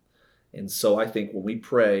to. And so I think when we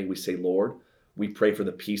pray, we say, Lord, we pray for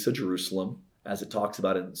the peace of Jerusalem, as it talks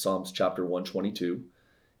about in Psalms chapter 122.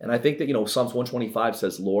 And I think that, Psalms 125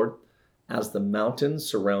 says, Lord, as the mountains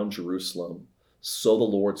surround Jerusalem, so the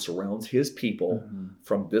Lord surrounds his people Mm-hmm.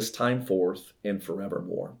 from this time forth and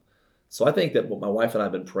forevermore. So I think that what my wife and I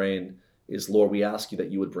have been praying is, Lord, we ask you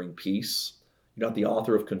that you would bring peace. You're not the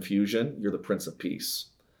author of confusion. You're the Prince of Peace.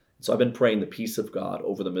 So I've been praying the peace of God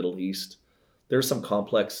over the Middle East. There's some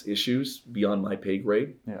complex issues beyond my pay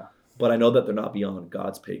grade, Yeah. but I know that they're not beyond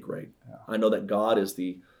God's pay grade. Yeah. I know that God is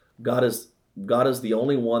the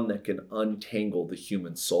only one that can untangle the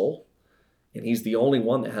human soul, and he's the only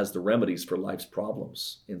one that has the remedies for life's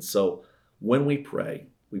problems. And so when we pray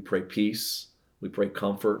peace, we pray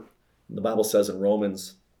comfort. And the Bible says in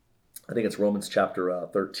Romans, I think it's Romans chapter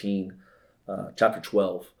 13, chapter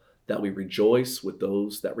 12, that we rejoice with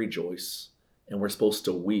those that rejoice, and we're supposed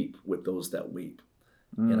to weep with those that weep.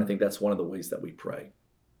 And I think that's one of the ways that we pray.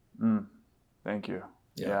 Thank you.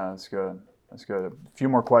 Yeah. Yeah, that's good. That's good. A few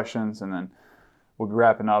more questions, and then we'll be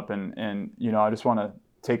wrapping up. And you know, I just want to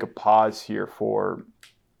take a pause here for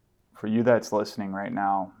you that's listening right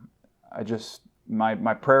now.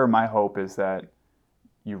 My prayer, my hope is that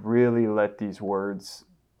you really let these words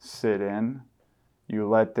sit in. You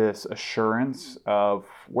let this assurance of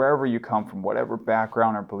wherever you come from, whatever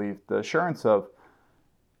background or belief, the assurance of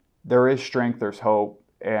there is strength, there's hope,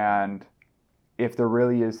 and if there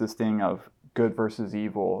really is this thing of good versus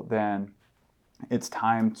evil, then it's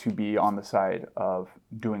time to be on the side of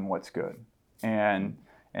doing what's good. And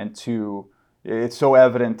it's so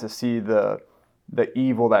evident to see the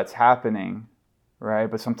evil that's happening, right?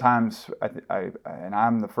 But sometimes, and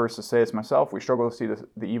I'm the first to say this myself, we struggle to see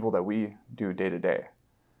the evil that we do day to day.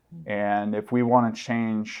 And if we want to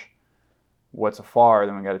change what's afar,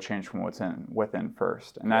 then we got to change from what's within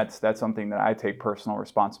first. And that's something that I take personal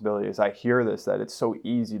responsibility as I hear this, that it's so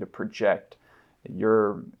easy to project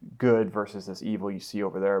your good versus this evil you see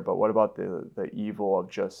over there. But what about the evil of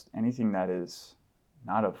just anything that is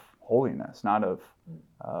not of holiness, not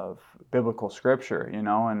of biblical scripture, you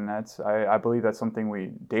know? And I believe that's something we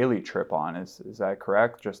daily trip on. Is that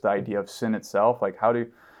correct? Just the idea of sin itself. Like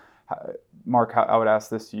Mark, I would ask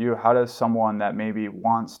this to you: how does someone that maybe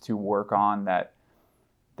wants to work on that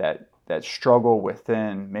struggle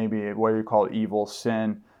within, maybe what you call evil,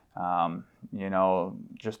 sin, you know,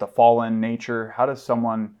 just a fallen nature, how does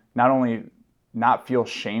someone not only not feel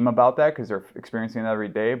shame about that because they're experiencing it every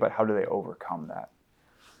day, but how do they overcome that?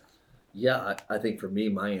 Yeah, I think for me,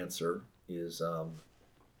 my answer is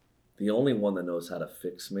the only one that knows how to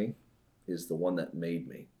fix me is the one that made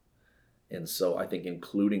me. And so I think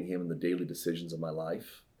including him in the daily decisions of my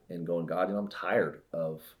life and going, God, you know, I'm tired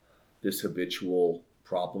of this habitual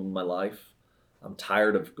problem in my life. I'm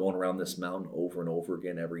tired of going around this mountain over and over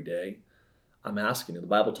again every day. I'm asking you, the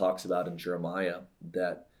Bible talks about in Jeremiah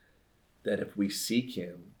that if we seek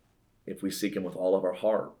him with all of our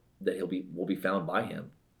heart, that we'll be found by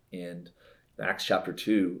him. And in Acts chapter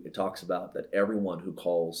 2, it talks about that everyone who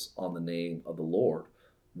calls on the name of the Lord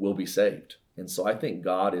will be saved. And so I think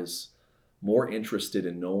God is more interested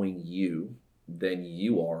in knowing you than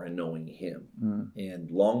you are in knowing him.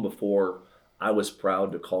 And long before I was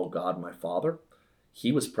proud to call God my Father,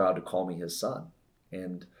 he was proud to call me his son.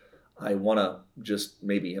 And I want to just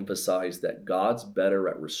maybe emphasize that God's better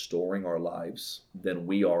at restoring our lives than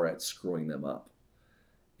we are at screwing them up.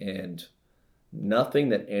 And nothing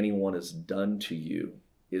that anyone has done to you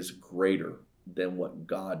is greater than what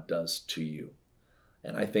God does to you.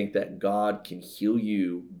 And I think that God can heal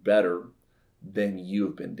you better than you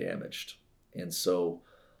have been damaged. And so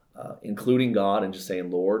including God and just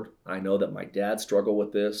saying, Lord, I know that my dad struggled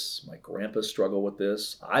with this, my grandpa struggled with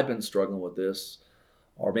this, I've been struggling with this,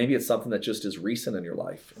 or maybe it's something that just is recent in your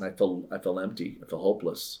life and I feel empty, I feel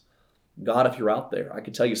hopeless. God, if you're out there, I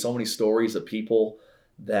could tell you so many stories of people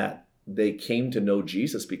that they came to know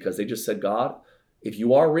Jesus because they just said, God, if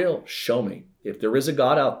you are real, show me. If there is a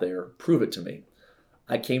God out there, prove it to me.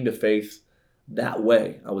 I came to faith that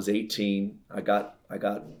way. I was 18. I got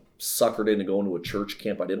suckered into going to a church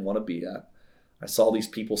camp I didn't want to be at. I saw these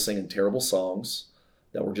people singing terrible songs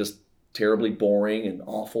that were just terribly boring and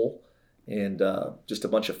awful, and just a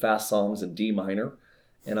bunch of fast songs in D minor.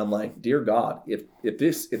 And I'm like, dear God, if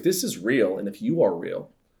this is real and if you are real,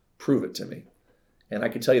 prove it to me. And I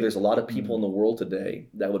can tell you there's a lot of people in the world today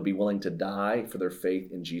that would be willing to die for their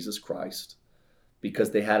faith in Jesus Christ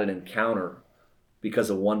because they had an encounter because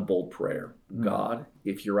of one bold prayer. God,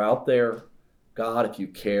 if you're out there, God, if you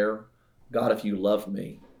care, God, if you love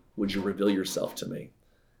me, would you reveal yourself to me?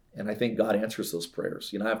 And I think God answers those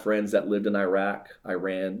prayers. You know, I have friends that lived in Iraq,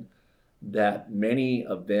 Iran, that many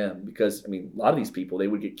of them, because, I mean, a lot of these people, they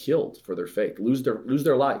would get killed for their faith, lose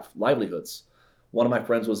their livelihoods. One of my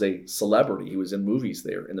friends was a celebrity. He was in movies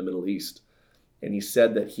there in the Middle East. And he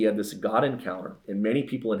said that he had this God encounter, and many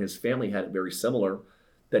people in his family had it very similar,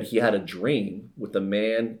 that he had a dream with the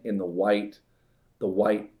man in the white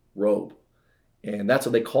robe. And that's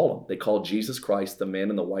what they call him. They call Jesus Christ the man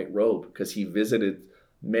in the white robe, because he visited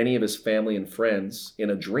many of his family and friends in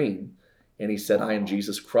a dream. And he said, I am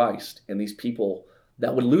Jesus Christ. And these people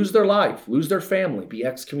that would lose their life, lose their family, be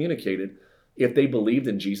excommunicated if they believed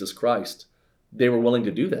in Jesus Christ, they were willing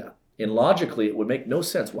to do that. And logically, it would make no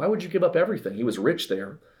sense. Why would you give up everything? He was rich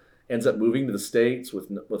there, ends up moving to the States with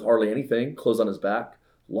hardly anything, clothes on his back,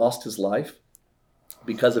 lost his life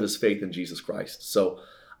because of his faith in Jesus Christ. So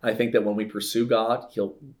I think that when we pursue God,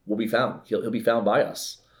 we'll be found. He'll be found by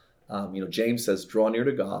us. James says, draw near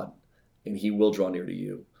to God, and he will draw near to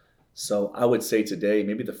you. So I would say today,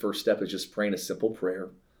 maybe the first step is just praying a simple prayer.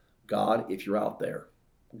 God, if you're out there,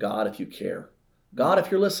 God, if you care, God, if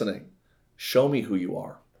you're listening, show me who you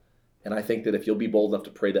are. And I think that if you'll be bold enough to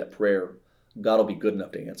pray that prayer, God will be good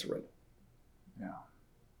enough to answer it. Yeah,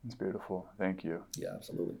 it's beautiful. Thank you. Yeah,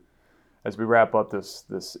 absolutely. As we wrap up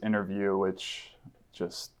this interview, which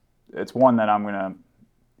it's one that I'm going to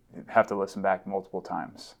have to listen back multiple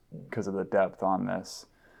times because of the depth on this.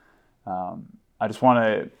 I just want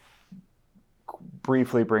to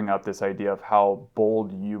briefly bring up this idea of how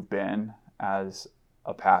bold you've been as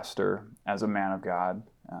a pastor, as a man of God,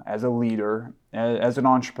 as a leader, as an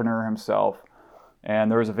entrepreneur himself. And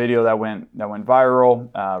there was a video that went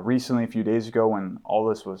viral recently, a few days ago, when all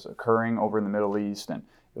this was occurring over in the Middle East, and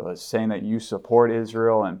it was saying that you support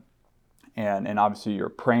Israel, and obviously you're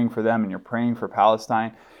praying for them and you're praying for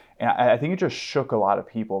Palestine. And I think it just shook a lot of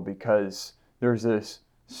people, because there's this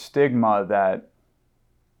stigma that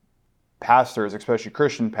pastors, especially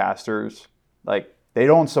Christian pastors, like, they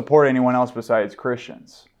don't support anyone else besides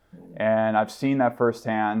Christians. And I've seen that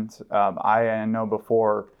firsthand. I know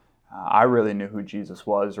before I really knew who Jesus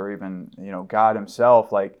was, or even, God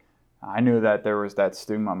himself, like, I knew that there was that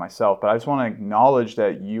stigma myself. But I just want to acknowledge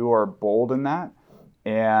that you are bold in that.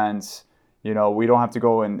 And, we don't have to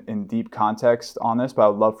go in deep context on this, but I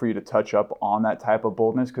would love for you to touch up on that type of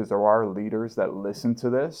boldness, because there are leaders that listen to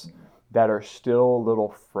this that are still a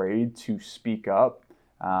little afraid to speak up,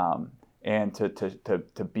 and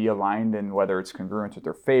to be aligned in whether it's congruent with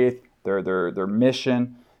their faith, their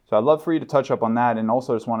mission. So I'd love for you to touch up on that. And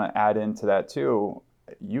also just want to add into that too,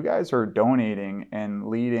 you guys are donating and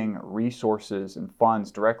leading resources and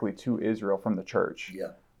funds directly to Israel from the church,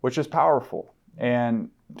 which is powerful. And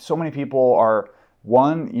so many people are,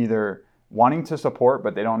 either wanting to support,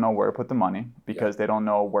 but they don't know where to put the money because they don't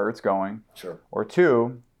know where it's going. Sure. Or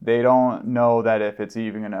two, they don't know that if it's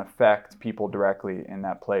even going to affect people directly in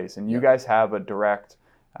that place. And you guys have a direct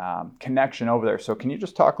connection over there. So can you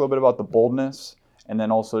just talk a little bit about the boldness, and then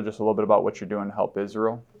also just a little bit about what you're doing to help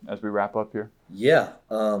Israel as we wrap up here? Yeah,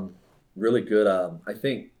 really good. I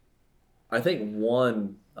think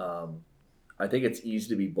it's easy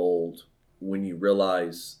to be bold when you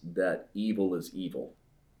realize that evil is evil.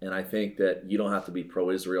 And I think that you don't have to be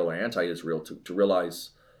pro-Israel or anti-Israel to realize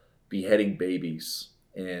beheading babies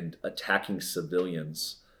and attacking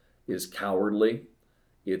civilians is cowardly,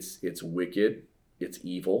 it's wicked, it's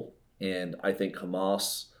evil. And I think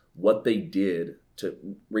Hamas, what they did,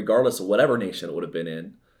 to regardless of whatever nation it would have been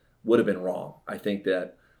in, would have been wrong. I think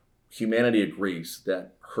that humanity agrees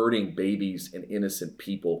that hurting babies and innocent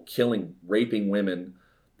people, killing, raping women,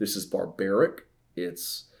 this is barbaric,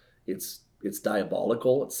 it's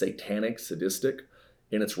diabolical, it's satanic, sadistic,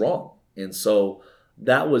 and it's wrong. And so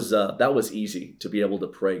that was easy to be able to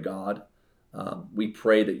pray, God. We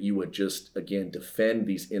pray that you would just, again, defend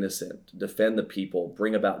these innocent, defend the people,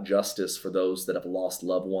 bring about justice for those that have lost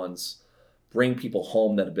loved ones, bring people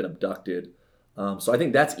home that have been abducted. So I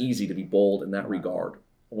think that's easy to be bold in that regard.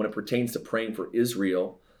 When it pertains to praying for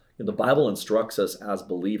Israel, the Bible instructs us as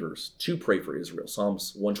believers to pray for Israel.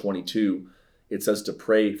 Psalms 122, it says to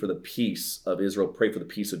pray for the peace of Israel, pray for the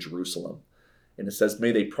peace of Jerusalem. And it says,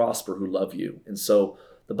 may they prosper who love you. And so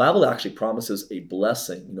the Bible actually promises a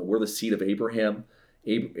blessing. We're the seed of Abraham.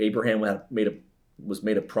 Abraham was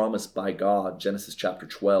made a promise by God, Genesis chapter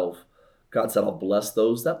 12. God said, I'll bless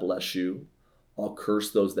those that bless you. I'll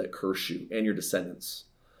curse those that curse you and your descendants.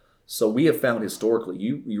 So we have found historically,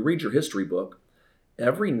 you read your history book,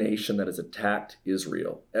 every nation that has attacked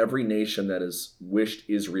Israel, every nation that has wished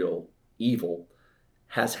Israel evil,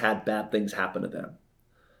 has had bad things happen to them.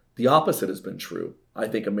 The opposite has been true. I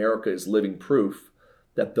think America is living proof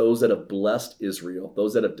that those that have blessed Israel,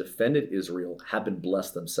 those that have defended Israel, have been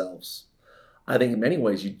blessed themselves. I think in many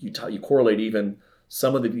ways you correlate even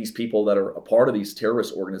some of these people that are a part of these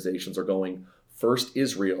terrorist organizations are going first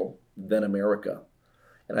Israel, then America.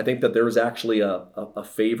 And I think that there is actually a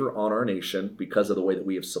favor on our nation because of the way that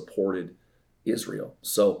we have supported Israel.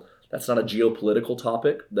 So that's not a geopolitical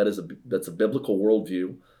topic. That's a biblical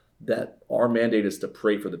worldview, that our mandate is to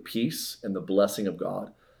pray for the peace and the blessing of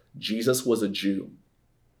God. Jesus was a Jew.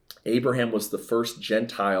 Abraham was the first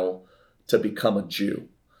Gentile to become a Jew.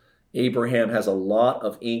 Abraham has a lot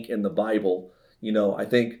of ink in the Bible. I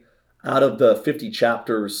think out of the 50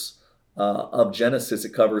 chapters of Genesis,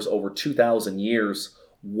 it covers over 2,000 years.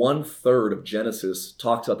 1/3 of Genesis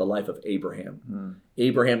talks about the life of Abraham.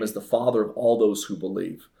 Abraham is the father of all those who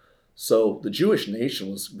believe. So the Jewish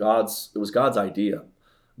nation was God's idea.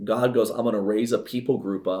 God goes, I'm going to raise a people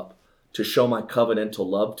group up to show my covenantal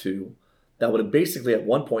love to, that would basically at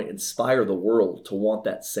one point inspire the world to want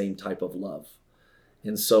that same type of love.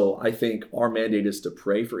 And so I think our mandate is to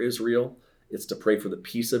pray for Israel. It's to pray for the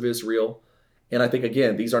peace of Israel. And I think,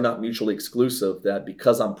 again, these are not mutually exclusive, that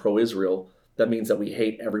because I'm pro-Israel, that means that we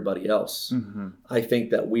hate everybody else. I think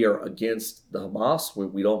that we are against the Hamas.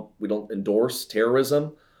 We don't endorse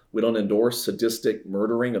terrorism. We don't endorse sadistic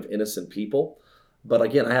murdering of innocent people. But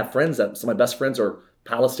again, I have friends some of my best friends are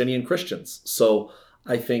Palestinian Christians. So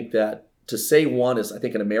I think that to say one is, I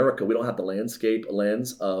think in America, we don't have the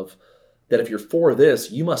lens of that if you're for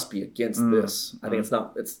this, you must be against this. I think it's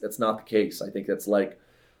not the case. I think that's like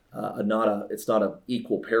it's not an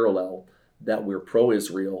equal parallel, that we're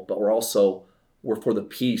pro-Israel, but we're for the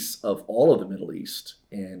peace of all of the Middle East.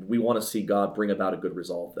 And we want to see God bring about a good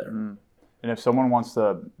resolve there. And if someone wants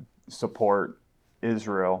to support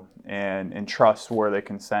Israel and trust where they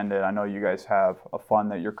can send it, I know you guys have a fund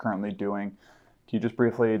that you're currently doing. Can you just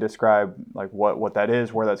briefly describe like what that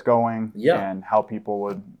is, where that's going, and how people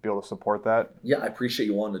would be able to support that? Yeah, I appreciate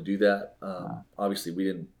you wanting to do that. Obviously, we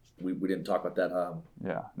didn't talk about that.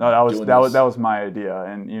 That was my idea,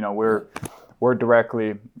 and we're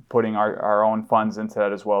directly putting our own funds into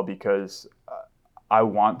that as well, because I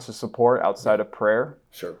want to support outside of prayer.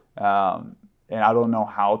 Sure. And I don't know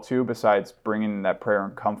how to, besides bringing that prayer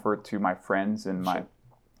and comfort to my friends and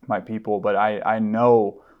my people. But I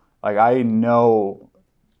know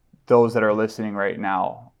those that are listening right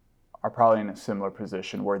now are probably in a similar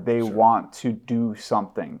position where they want to do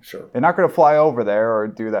something. Sure. They're not going to fly over there or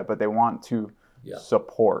do that, but they want to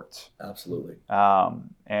support. Absolutely.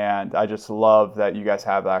 And I just love that you guys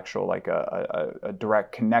have actual like a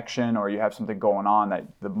direct connection, or you have something going on that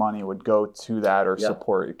the money would go to that or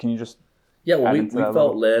support. Can you just we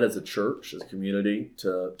felt led as a church, as a community,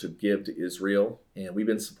 to give to Israel, and we've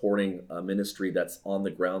been supporting a ministry that's on the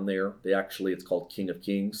ground there. It's called King of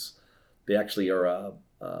Kings. They actually are a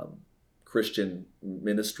Christian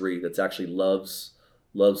ministry that's actually loves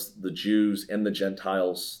the Jews and the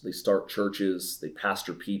Gentiles. They start churches, they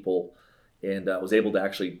pastor people, and I was able to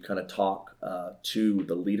actually kind of talk to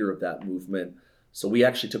the leader of that movement. So we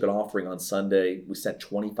actually took an offering on Sunday. We sent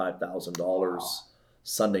 $25,000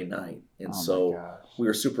 Sunday night. And we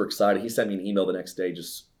were super excited. He sent me an email the next day,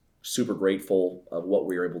 just super grateful of what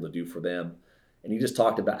we were able to do for them. And he just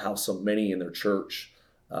talked about how so many in their church,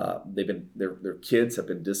 their kids have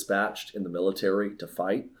been dispatched in the military to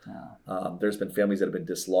fight. There's been families that have been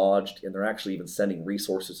dislodged, and they're actually even sending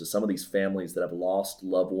resources to some of these families that have lost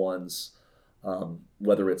loved ones,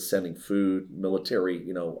 whether it's sending food,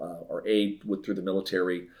 military, or aid through the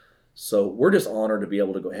military. So we're just honored to be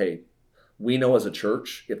able to go, hey, we know as a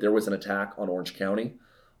church, if there was an attack on Orange County,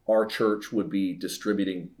 our church would be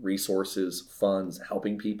distributing resources, funds,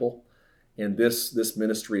 helping people. And this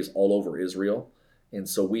ministry is all over Israel. And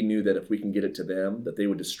so we knew that if we can get it to them, that they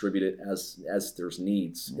would distribute it as there's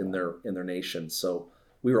needs in their nation. So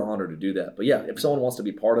we were honored to do that. But if someone wants to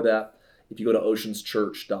be part of that, if you go to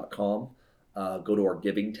oceanschurch.com, go to our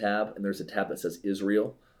giving tab, and there's a tab that says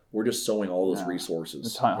Israel. We're just sowing all those resources.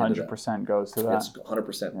 It's 100% goes to that. It's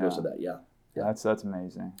 100% goes to that. Yeah. That's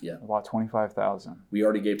amazing. Yeah. About 25,000. We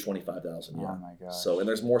already gave 25,000. Yeah. Oh my gosh. So, and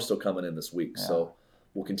there's more still coming in this week. Yeah. So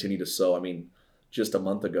we'll continue to sow. I mean, just a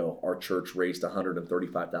month ago, our church raised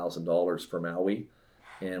 $135,000 for Maui,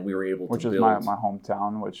 and we were able to build. Which is my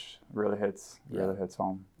hometown, which really hits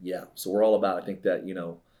home. Yeah. So we're all about, I think that,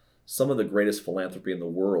 some of the greatest philanthropy in the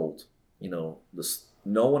world, no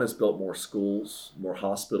one has built more schools, more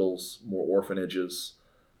hospitals, more orphanages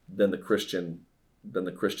than the Christian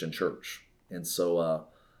church. And so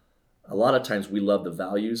a lot of times we love the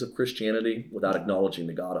values of Christianity without acknowledging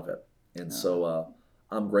the God of it. And so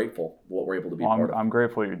I'm grateful for what we're able to be part of. I'm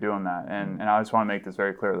grateful you're doing that. And I just want to make this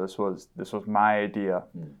very clear. This was my idea,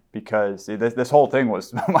 because this whole thing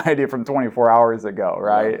was my idea from 24 hours ago,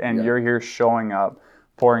 right? And you're here showing up,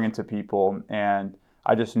 pouring into people. And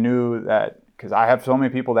I just knew that, because I have so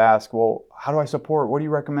many people to ask, well, how do I support? What do you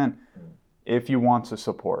recommend? if you want to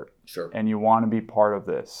support Sure. and you want to be part of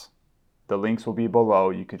this, the links will be below.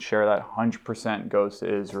 You could share that. 100% goes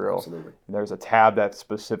to Israel. Absolutely. There's a tab that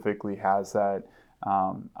specifically has that.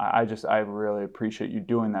 I really appreciate you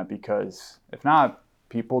doing that, because if not,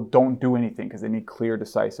 people don't do anything because they need clear,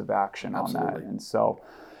 decisive action Absolutely. on that. And so,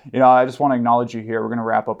 I just want to acknowledge you here. We're going to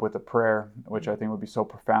wrap up with a prayer, which I think would be so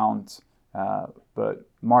profound. But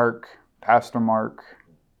Mark, Pastor Mark,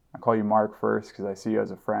 I call you Mark first because I see you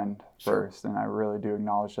as a friend first, and I really do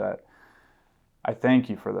acknowledge that. I thank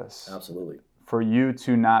you for this. Absolutely. For you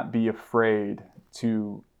to not be afraid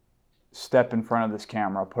to step in front of this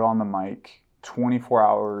camera, put on the mic 24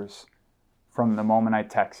 hours from the moment I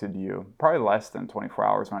texted you, probably less than 24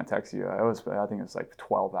 hours when I texted you. I think it was like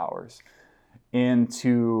 12 hours. And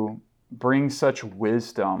to bring such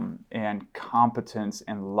wisdom and competence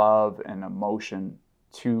and love and emotion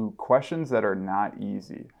to questions that are not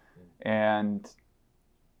easy. And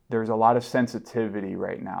there's a lot of sensitivity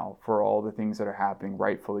right now for all the things that are happening,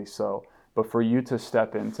 rightfully so. But for you to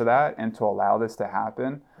step into that and to allow this to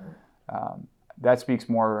happen, that speaks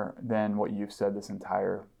more than what you've said this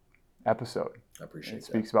entire episode. I appreciate it. It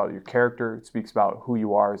speaks about your character. It speaks about who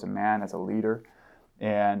you are as a man, as a leader.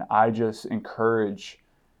 And I just encourage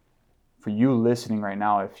for you listening right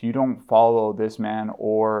now, if you don't follow this man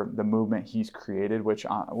or the movement he's created, which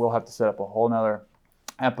we'll have to set up a whole nother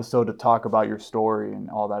episode to talk about your story and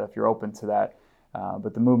all that if you're open to that.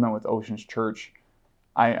 But the movement with Oceans Church,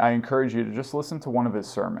 I encourage you to just listen to one of his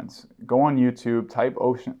sermons. Go on YouTube, type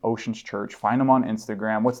Oceans Church, find him on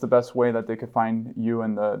Instagram. What's the best way that they could find you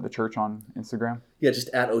and the church on Instagram? Yeah, just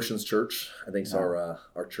at Oceans Church. I think it's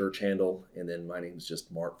our church handle. And then my name's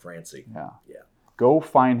just Mark Francey. Yeah. Yeah. Go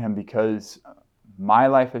find him, because my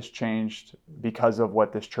life has changed because of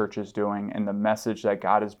what this church is doing and the message that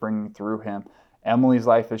God is bringing through him. Emily's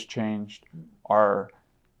life has changed. Our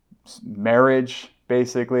marriage,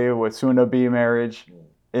 basically, with soon-to-be marriage,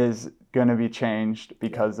 is going to be changed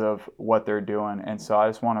because of what they're doing. And so I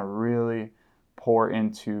just want to really pour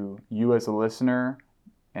into you as a listener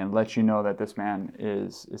and let you know that this man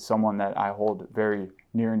is someone that I hold very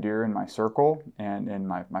near and dear in my circle and in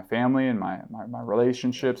my family and my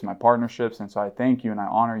relationships, my partnerships. And so I thank you and I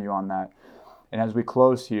honor you on that. And as we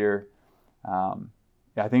close here,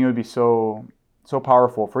 I think it would be so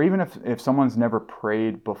powerful for even if someone's never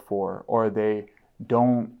prayed before or they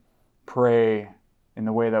don't pray in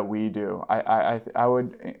the way that we do. I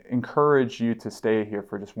would encourage you to stay here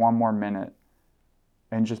for just one more minute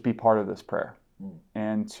and just be part of this prayer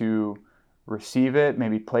and to receive it,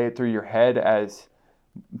 maybe play it through your head as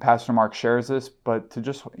Pastor Mark shares this, but to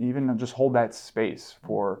just hold that space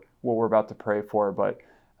for what we're about to pray for. But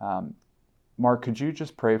Mark, could you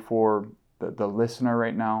just pray for the listener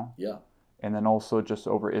right now? Yeah. And then also just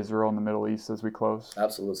over Israel and the Middle East as we close?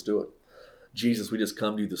 Absolutely. Let's do it. Jesus, we just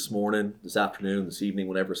come to you this morning, this afternoon, this evening,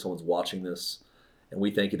 whenever someone's watching this. And we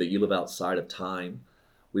thank you that you live outside of time.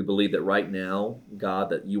 We believe that right now, God,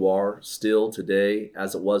 that you are still today,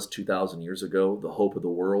 as it was 2,000 years ago, the hope of the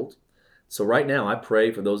world. So right now, I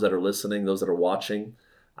pray for those that are listening, those that are watching.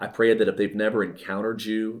 I pray that if they've never encountered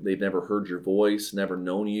you, they've never heard your voice, never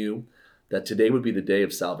known you, that today would be the day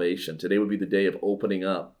of salvation. Today would be the day of opening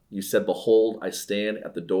up. You said, behold, I stand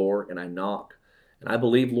at the door and I knock. And I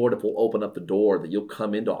believe, Lord, if we'll open up the door, that you'll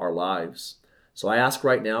come into our lives. So I ask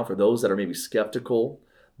right now for those that are maybe skeptical,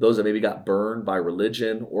 those that maybe got burned by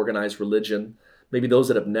religion, organized religion, maybe those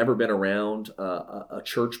that have never been around a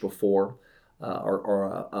church before,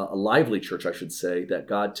 or a lively church, I should say, that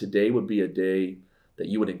God, today would be a day that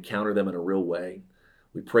you would encounter them in a real way.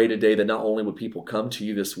 We pray today that not only would people come to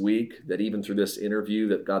you this week, that even through this interview,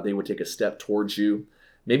 that God, they would take a step towards you.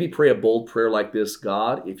 Maybe pray a bold prayer like this: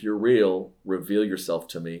 God, if you're real, reveal yourself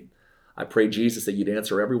to me. I pray, Jesus, that you'd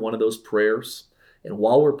answer every one of those prayers. And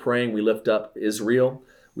while we're praying, we lift up Israel.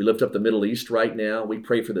 We lift up the Middle East right now. We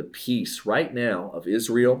pray for the peace right now of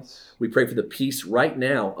Israel. We pray for the peace right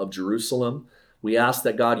now of Jerusalem. We ask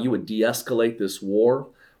that, God, you would de-escalate this war.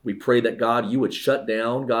 We pray that, God, you would shut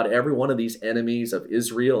down, God, every one of these enemies of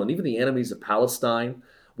Israel and even the enemies of Palestine.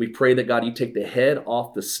 We pray that, God, you take the head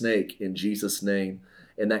off the snake in Jesus' name.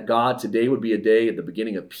 And that, God, today would be a day at the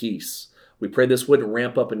beginning of peace. We pray this wouldn't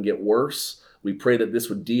ramp up and get worse. We pray that this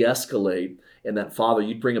would de-escalate and that, Father,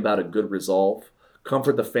 you'd bring about a good resolve.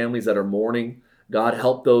 Comfort the families that are mourning. God,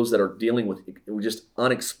 help those that are dealing with just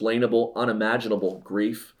unexplainable, unimaginable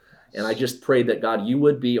grief. And I just pray that, God, you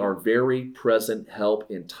would be our very present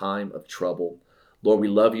help in time of trouble. Lord, we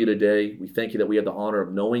love you today. We thank you that we have the honor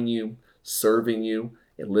of knowing you, serving you,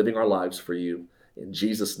 and living our lives for you. In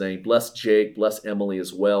Jesus' name, bless Jake, bless Emily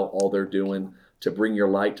as well, all they're doing to bring your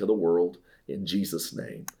light to the world. In Jesus'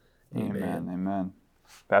 name, Amen. Amen.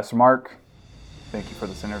 Pastor Mark, thank you for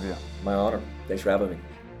this interview. My honor. Thanks for having me.